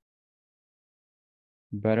here.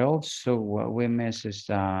 But also what we miss is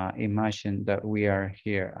imagine that we are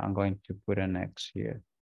here. I'm going to put an X here.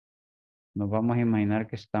 Nos vamos a imaginar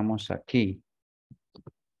que estamos aquí.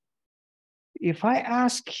 If I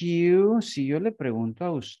ask you, si yo le pregunto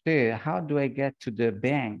a usted, how do I get to the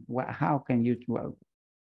bank? How can you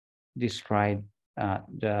describe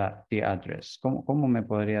the address? ¿Cómo me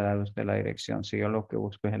podría dar usted la dirección si yo lo que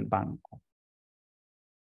busco es el banco?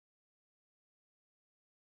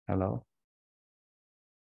 Hello?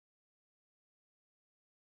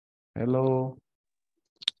 Hello?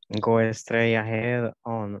 Go straight ahead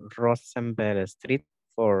on Rosenberg Street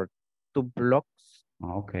for 2 blocks.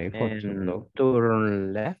 Okay, for 2 blocks.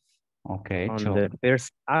 Turn left. Okay, on the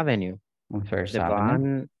First Avenue. On First the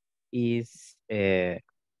Avenue. Van is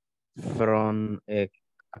from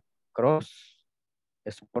across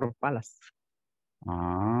Sport Palace.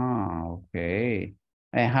 Okay.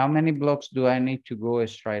 And how many blocks do I need to go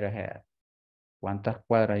straight ahead? ¿Cuántas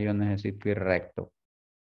cuadras yo necesito ir recto?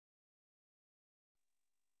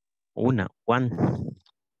 One.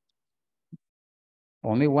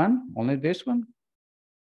 Only one? Only this one?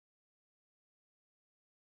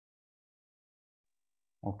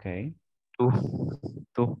 Okay.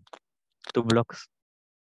 Two blocks.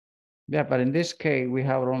 Yeah, but in this case, we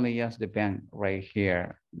have only just the bank right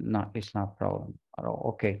here. No, it's not a problem at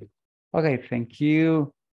all. Okay. Okay, thank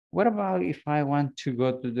you. What about if I want to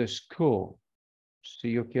go to the school?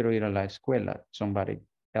 Si yo quiero ir a la escuela, somebody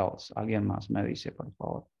else, alguien más me dice, por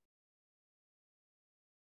favor.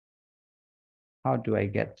 How do I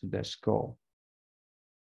get to the school?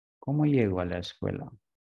 ¿Cómo llego a la escuela?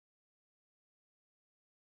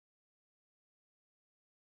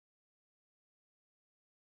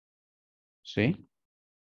 ¿Sí?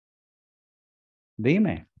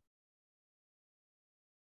 Dime.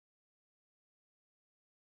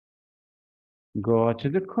 Go to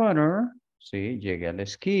the corner. Sí, llegué a la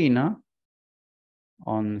esquina.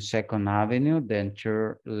 On Second Avenue, then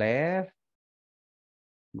turn left.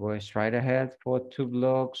 Go straight ahead for 2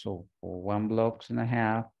 blocks or for 1.5 blocks.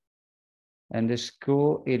 And the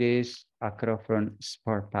school, it is across from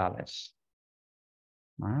Sport Palace.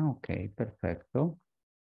 Okay, perfecto.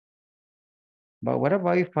 But what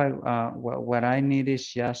about if what I need is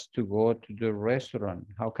just to go to the restaurant?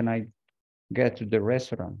 How can I Get to the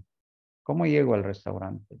restaurant. ¿Cómo llego al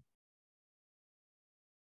restaurante?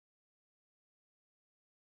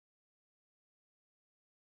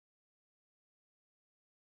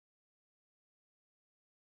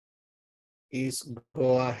 Is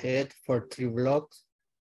go ahead for 3 blocks.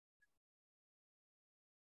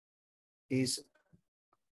 Is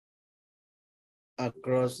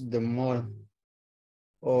across the mall.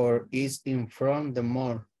 Or is in front the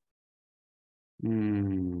mall.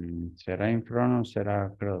 ¿Será in front o será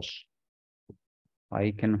across?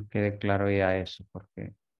 Ahí que nos quede claro ya eso,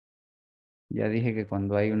 porque ya dije que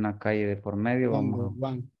cuando hay una calle de por medio vamos.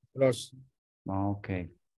 Cross. Ok.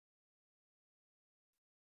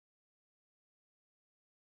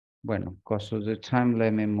 Bueno, because of the time,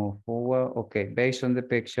 let me move forward. Okay, based on the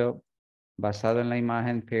picture, basado en la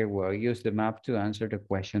imagen, pair will use the map to answer the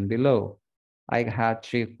question below. I had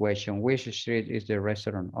 3 questions. Which street is the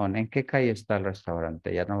restaurant on? ¿En qué calle está el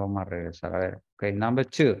restaurante? Ya no vamos a regresar a ver. Okay, number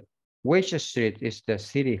 2. Which street is the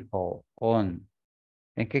city hall on?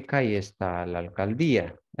 ¿En qué calle está la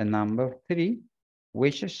alcaldía? And number 3.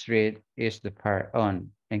 Which street is the park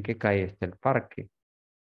on? ¿En qué calle está el parque?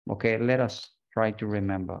 Okay, let us try to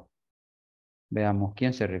remember. Veamos,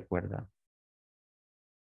 ¿quién se recuerda?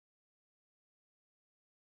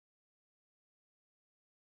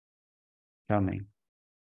 Tell me.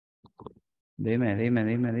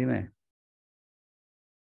 Dime.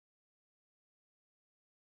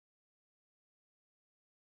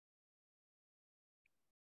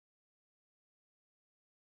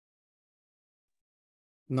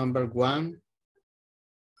 Number 1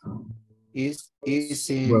 is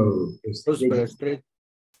in Roosevelt Street.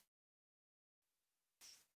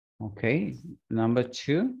 Okay. Number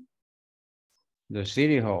 2, the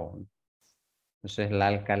city hall. Entonces la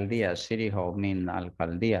alcaldía, city hall mean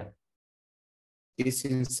alcaldía. Is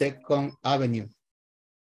in 2nd Avenue.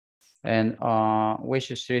 And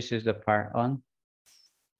which street is the park on?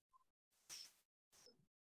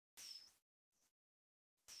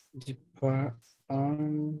 The park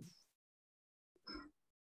on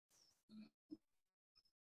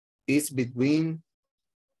is between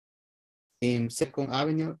in 2nd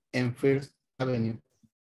Avenue and 1st Avenue.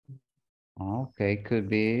 Okay, could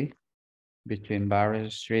be between Barry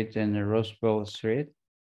Street and Roosevelt Street.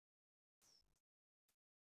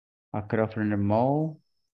 Across from the mall,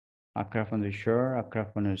 across from the shore, across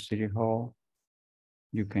from the city hall.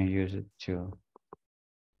 You can use it too.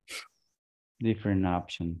 Different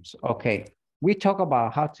options. Okay, we talk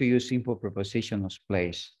about how to use simple prepositions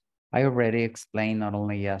place. I already explained not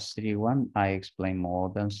only just 3 I explained more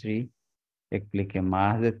than 3. Expliqué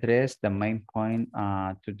más de 3. The main point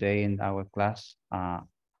today in our class,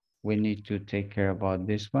 we need to take care about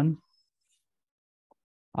this one.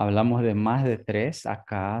 Hablamos de más de 3.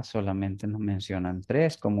 Acá solamente nos mencionan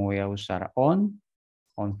 3. Como voy a usar on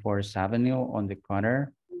 4th Avenue, on the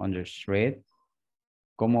corner, on the street.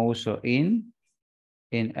 Como uso in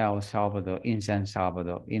El Salvador, in San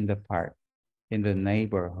Salvador, in the park, in the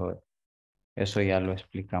neighborhood. Eso ya lo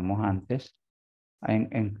explicamos antes.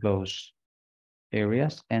 En close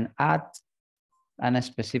areas. And at a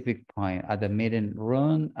specific point, at the meeting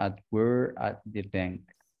room, at work, at the bank.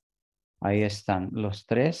 Ahí están las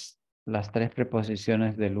 3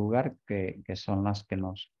 preposiciones del lugar que son las que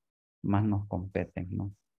más nos competen,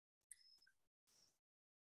 ¿no?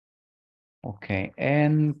 Okay,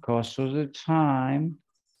 and because of the time,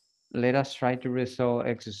 let us try to resolve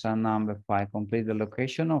exercise number 5. Complete the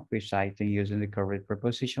location of each item using the correct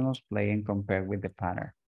prepositions, play and compare with the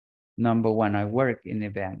pattern. Number 1, I work in a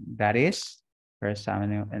bank. That is First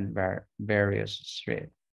Avenue and various street.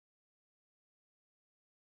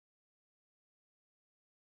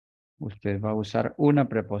 Usted va a usar una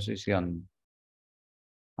preposición.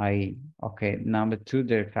 Ahí. Okay. Number 2,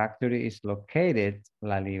 the factory is located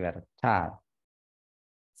La Libertad.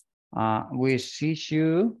 We see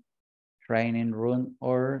you training room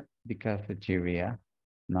or the cafeteria.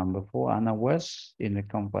 Number 4, Anna was in the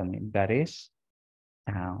company. That is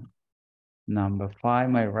town. Number 5,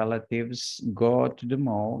 my relatives go to the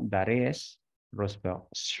mall. That is Roosevelt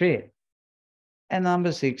Street. And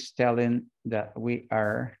number 6, telling that we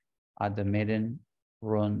are at the meeting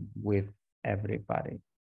room with everybody.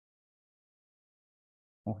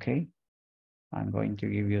 Okay. I'm going to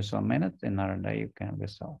give you some minutes and after that you can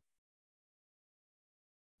resolve.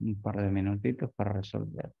 Un par de minutitos para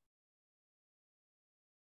resolver.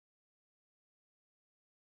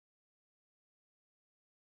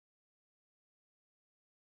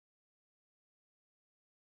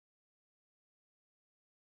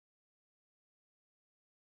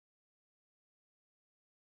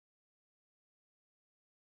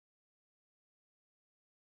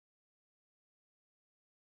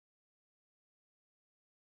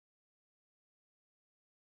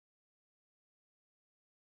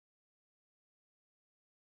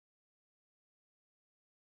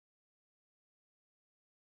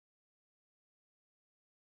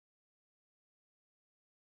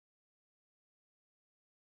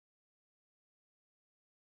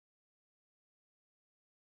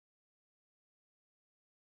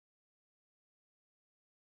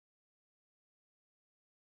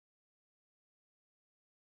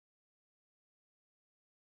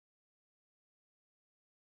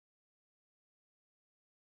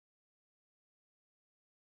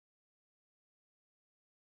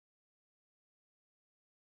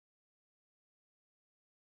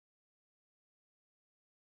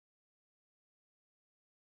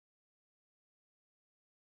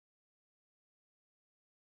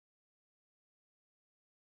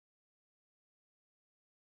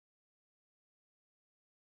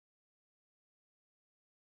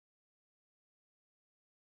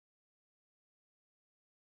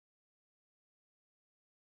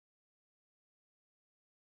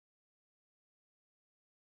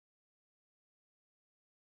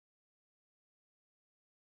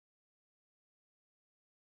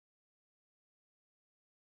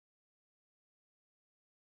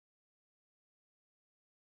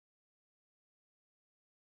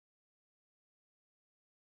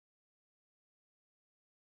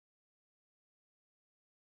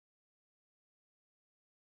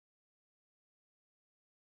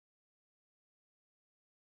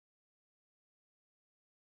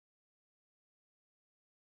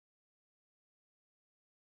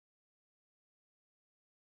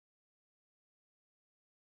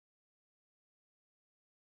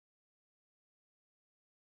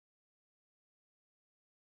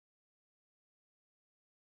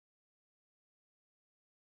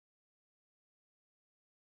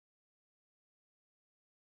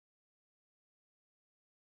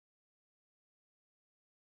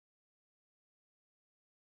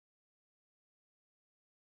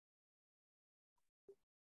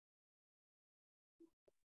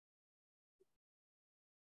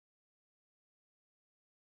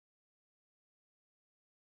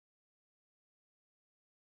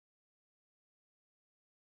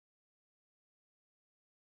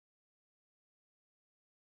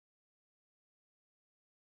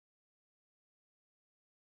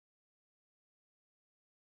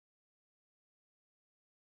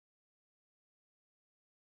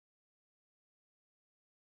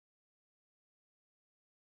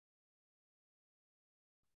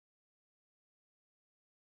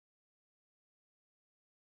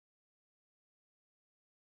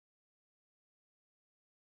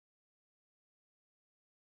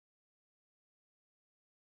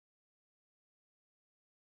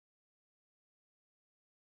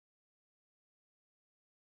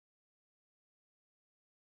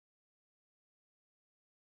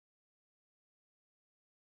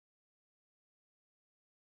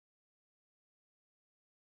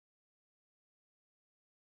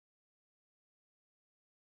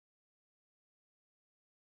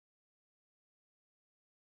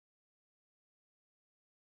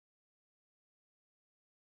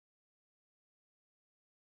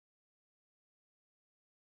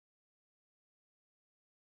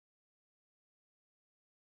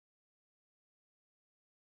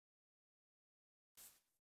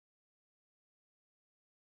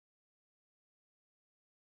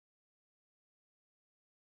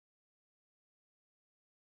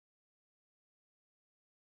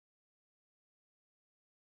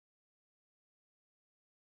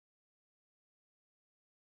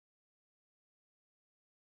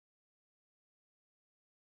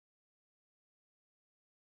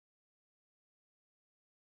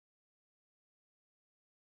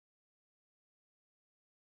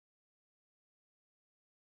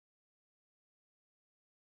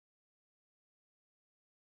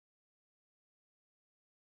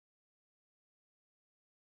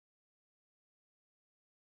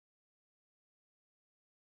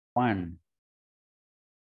 One.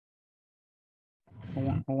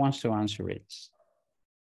 Who wants to answer it?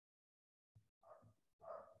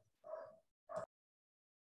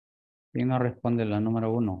 ¿Quién no responde la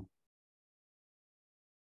número 1?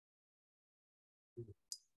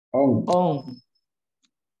 On.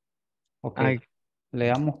 Ok. I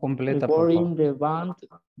Leamos completa, por Recording favor. the band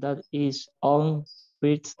that is on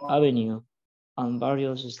Fifth Avenue and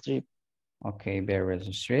various streets. Ok, Barris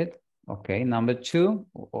Street. Ok, number 2.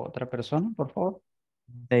 Otra persona, por favor.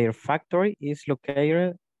 Their factory is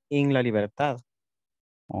located in La Libertad.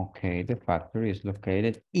 Okay, the factory is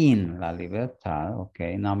located in La Libertad.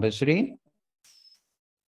 Okay, number 3.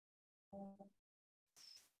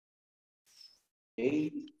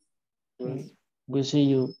 We see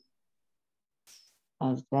you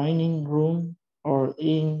at dining room or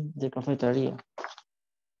in the cafeteria.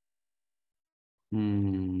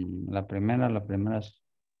 La primera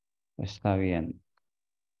está bien.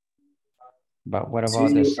 But what about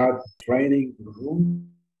See the you at training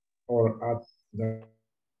room or at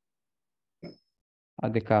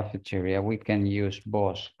the cafeteria? We can use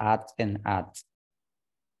both at and at.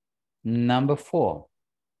 Number 4.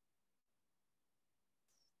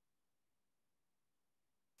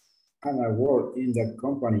 and I work in the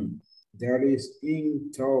company that is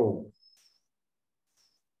in tow.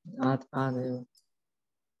 At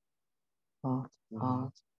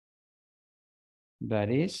That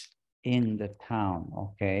is in the town.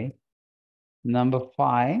 Okay. Number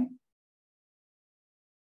 5.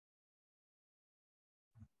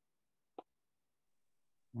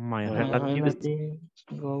 My My relatives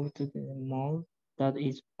go to the mall that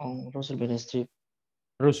is on Roosevelt Street.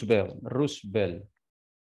 Roosevelt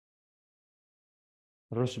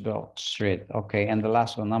Street. Okay, and the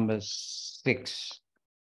last one, number 6.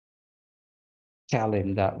 Tell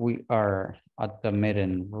him that we are at the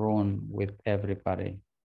meeting room with everybody.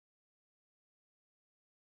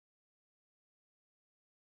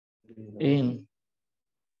 In.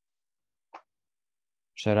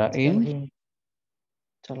 Será in?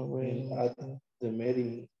 At the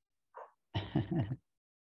meeting.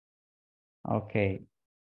 Okay.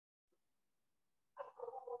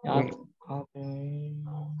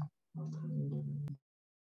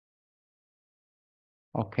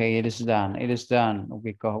 Okay, it is done. It is done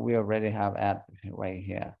because we already have at right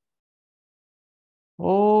here.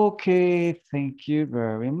 Okay, thank you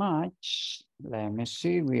very much. Let me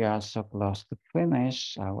see, we are so close to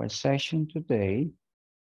finish our session today.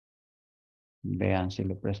 Vean, si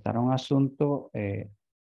le prestaron asunto,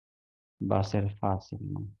 va a ser fácil,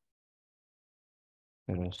 ¿no?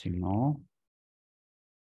 Pero si no,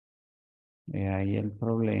 ahí el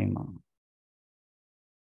problema.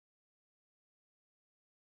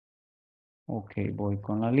 Ok, voy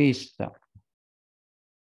con la lista.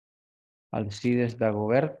 Alcides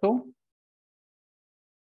Dagoberto.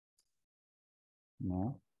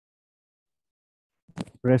 No.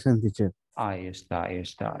 Present, teacher. Ahí está, ahí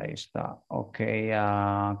está, ahí está. Ok,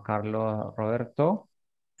 Carlos Roberto.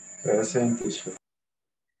 Present, teacher.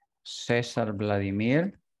 César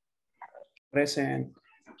Vladimir. Present.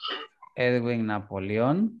 Edwin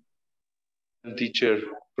Napoleón. Teacher,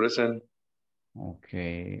 present. Ok,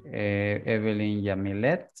 Evelyn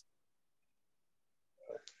Yamilet.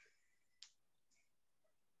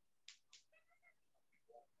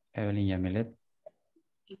 Evelyn Yamilet.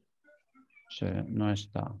 Sí, no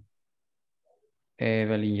está.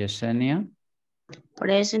 Evelyn Yesenia.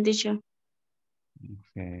 Present, teacher.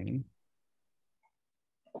 Ok.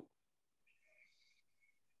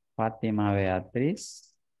 Fátima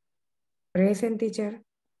Beatriz. Present, teacher.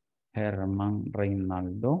 Germán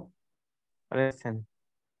Reinaldo. Present.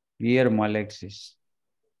 Guillermo Alexis.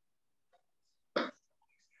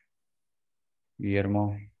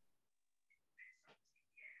 Guillermo.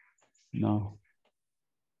 No.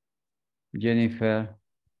 Jennifer.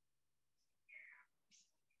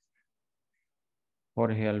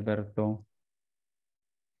 Jorge Alberto.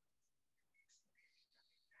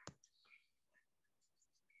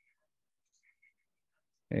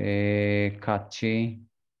 Kachi.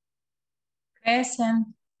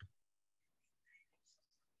 Present.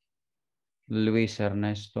 Luis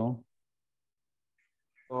Ernesto.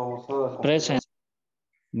 Present.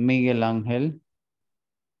 Miguel Ángel.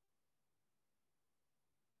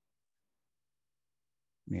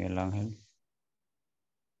 Miguel Ángel.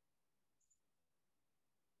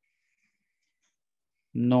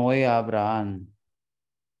 Noé Abraham.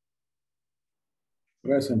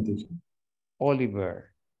 Present, teacher.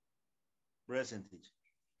 Oliver. Present, teacher.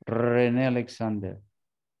 René Alexander.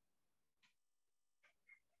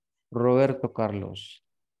 Roberto Carlos.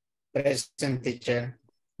 Present, teacher.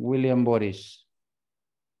 William Boris.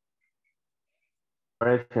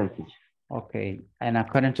 Present, teacher. Okay, and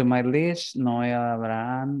according to my list, Noé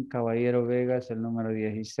Abraham Caballero Vega es el número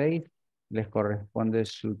 16. Les corresponde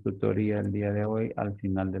su tutoría el día de hoy al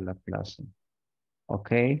final de la clase.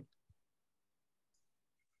 Okay.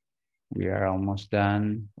 We are almost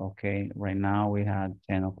done. Okay, right now we had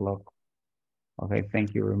 10 o'clock. Okay,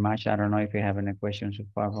 thank you very much. I don't know if you have any questions so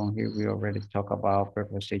far from here. We already talked about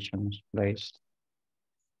prepositions placed.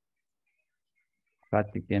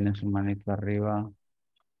 Katy tiene su manito arriba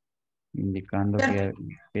indicando que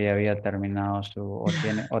ya había terminado su...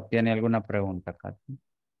 ¿O tiene alguna pregunta, Katy?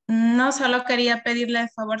 No, solo quería pedirle el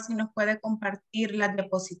favor si nos puede compartir las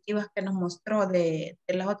diapositivas que nos mostró de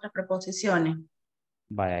las otras preposiciones.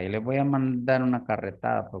 Vaya, ahí les voy a mandar una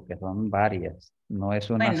carretada porque son varias. No es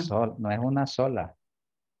una sola, no es una sola.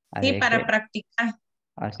 Sí, para practicar.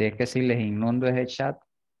 Así es que si les inundo ese chat,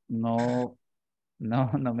 no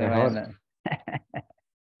me vayan a...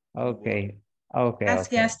 Okay.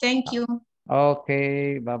 Gracias, thank you.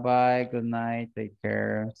 Okay, bye-bye, good night, take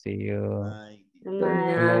care, see you. Good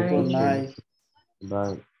night. Good night.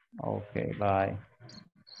 Bye. Okay, bye.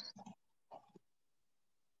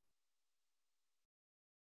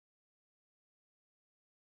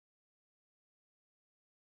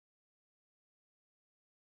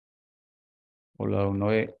 Hola, Don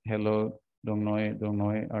Noé. Hello, Don Noé. Don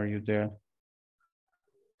Noé, are you there?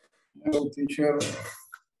 Hello, teacher.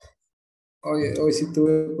 Hoy sí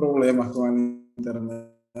tuve problemas con el internet,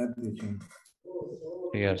 teacher.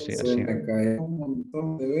 Sí, así. Se me cayó un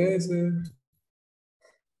montón de veces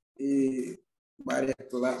y varias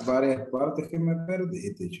partes que me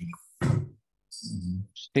perdí, teacher.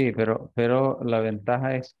 Sí, pero la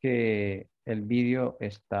ventaja es que el vídeo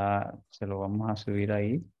se lo vamos a subir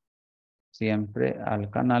ahí siempre al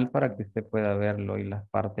canal para que usted pueda verlo y las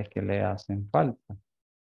partes que le hacen falta.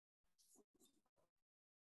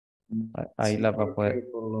 Ahí Sí, la va a poder.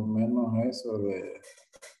 por lo menos eso de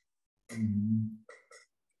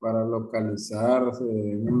para localizarse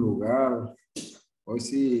en un lugar. Hoy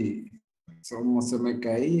sí, como se me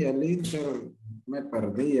caía el inter, me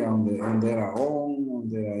perdía donde era on,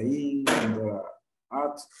 donde era in, donde era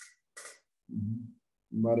at.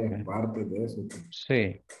 Varias partes de eso.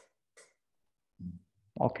 Sí.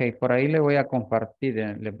 Ok, por ahí les voy a compartir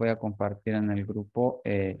en el grupo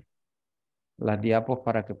las diapos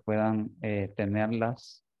para que puedan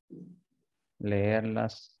tenerlas,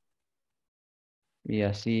 leerlas y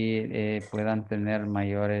así puedan tener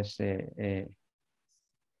mayores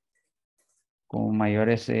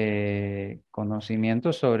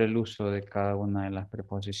conocimientos sobre el uso de cada una de las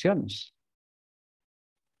preposiciones.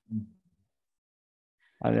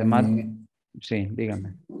 Además, también, sí,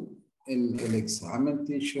 dígame. El examen,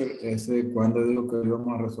 teacher, ese, ¿cuándo dijo que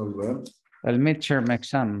íbamos a resolver? El midterm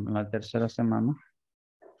exam, la tercera semana.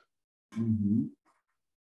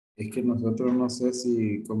 Es que nosotros no sé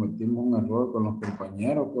si cometimos un error con los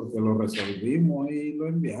compañeros porque lo resolvimos y lo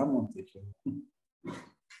enviamos, teacher.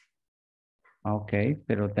 Ok,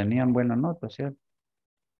 pero tenían buena nota, ¿cierto?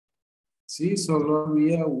 Sí, solo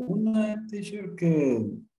había una, teacher, que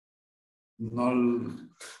no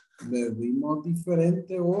le dimos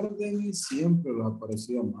diferente orden y siempre les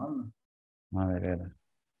aparecía mal. A ver.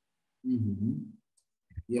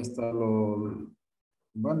 Y hasta lo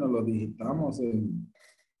digitamos en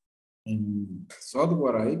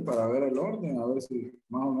software ahí para ver el orden, a ver si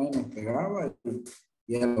más o menos pegaba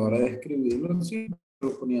y a la hora de escribirlo sí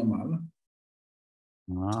lo ponía mal.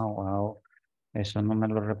 Ah, wow. Eso no me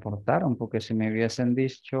lo reportaron porque si me hubiesen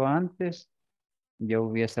dicho antes, yo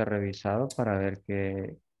hubiese revisado para ver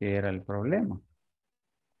qué era el problema.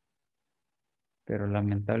 Pero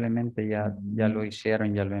lamentablemente ya lo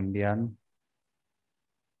hicieron, ya lo enviaron.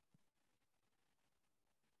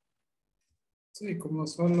 Sí, como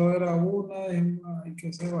solo era una, y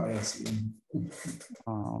que se vaya así.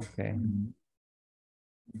 Ah, ok.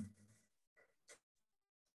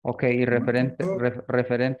 Ok, y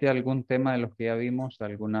referente a algún tema de los que ya vimos,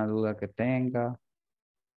 alguna duda que tenga,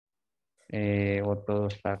 o todo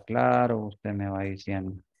está claro, usted me va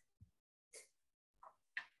diciendo.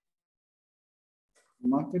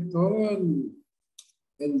 Más que todo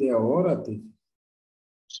el de ahora, tío.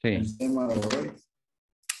 Sí. El tema de hoy.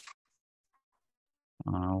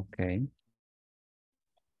 Ah, ok.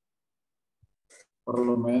 Por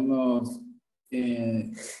lo menos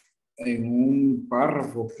en un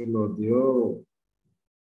párrafo que lo dio,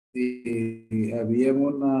 y había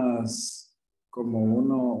como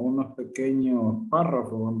unos pequeños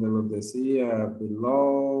párrafos donde los decía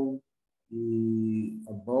below y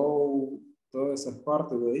above, todas esas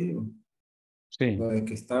partes de ahí. Sí. Lo de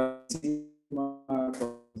que está encima,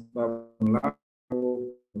 está a un lado,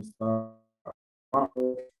 está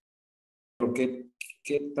Pero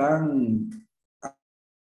qué tan,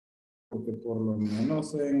 porque por lo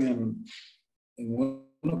menos en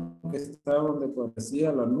uno que está donde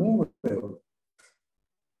parecía la nube, pero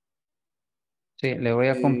Sí, le voy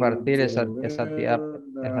a compartir quiero ver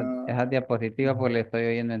esa diapositiva porque le estoy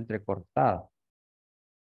oyendo entrecortado.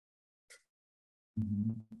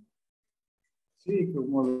 Sí,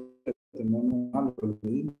 como tenemos algo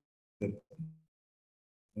de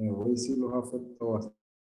hoy sí los afectó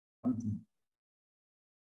bastante.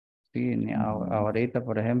 Sí, ahorita,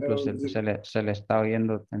 por ejemplo, Pero se le está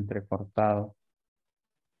oyendo entrecortado.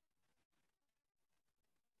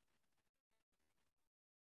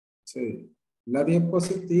 sí, la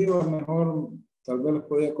diapositiva mejor, tal vez las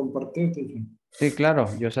podía compartir, teacher. Sí, claro,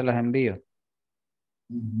 yo se las envío.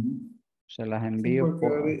 Se las Sí, envío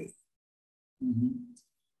porque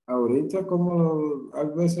ahorita como a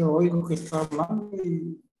veces oigo que está hablando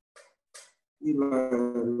y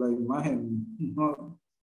la imagen no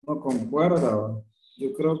concuerda. ¿va?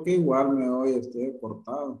 Yo creo que igual me oye este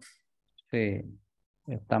cortado. Sí,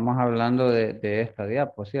 estamos hablando de esta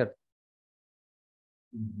diapo, ¿cierto?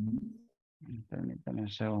 Permítame un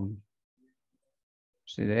segundo.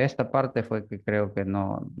 Sí, de esta parte fue que creo que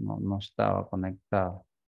no estaba conectado.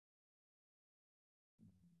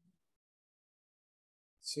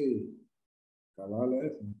 Sí, cabal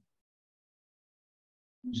eso.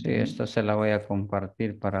 Sí, esta se la voy a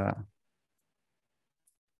compartir para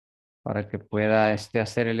que pueda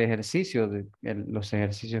hacer el ejercicio, los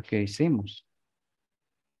ejercicios que hicimos.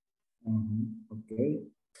 Ok.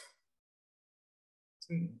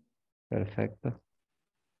 Sí. Perfecto.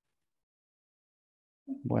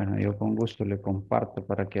 Bueno, yo con gusto le comparto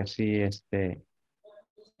para que así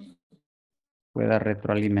pueda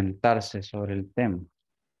retroalimentarse sobre el tema.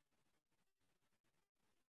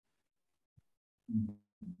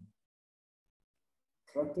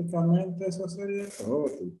 Prácticamente eso sería todo.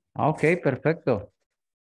 Ok, perfecto.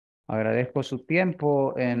 Agradezco su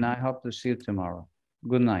tiempo and I hope to see you tomorrow.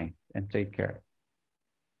 Good night and take care.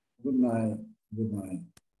 Good night. Good night.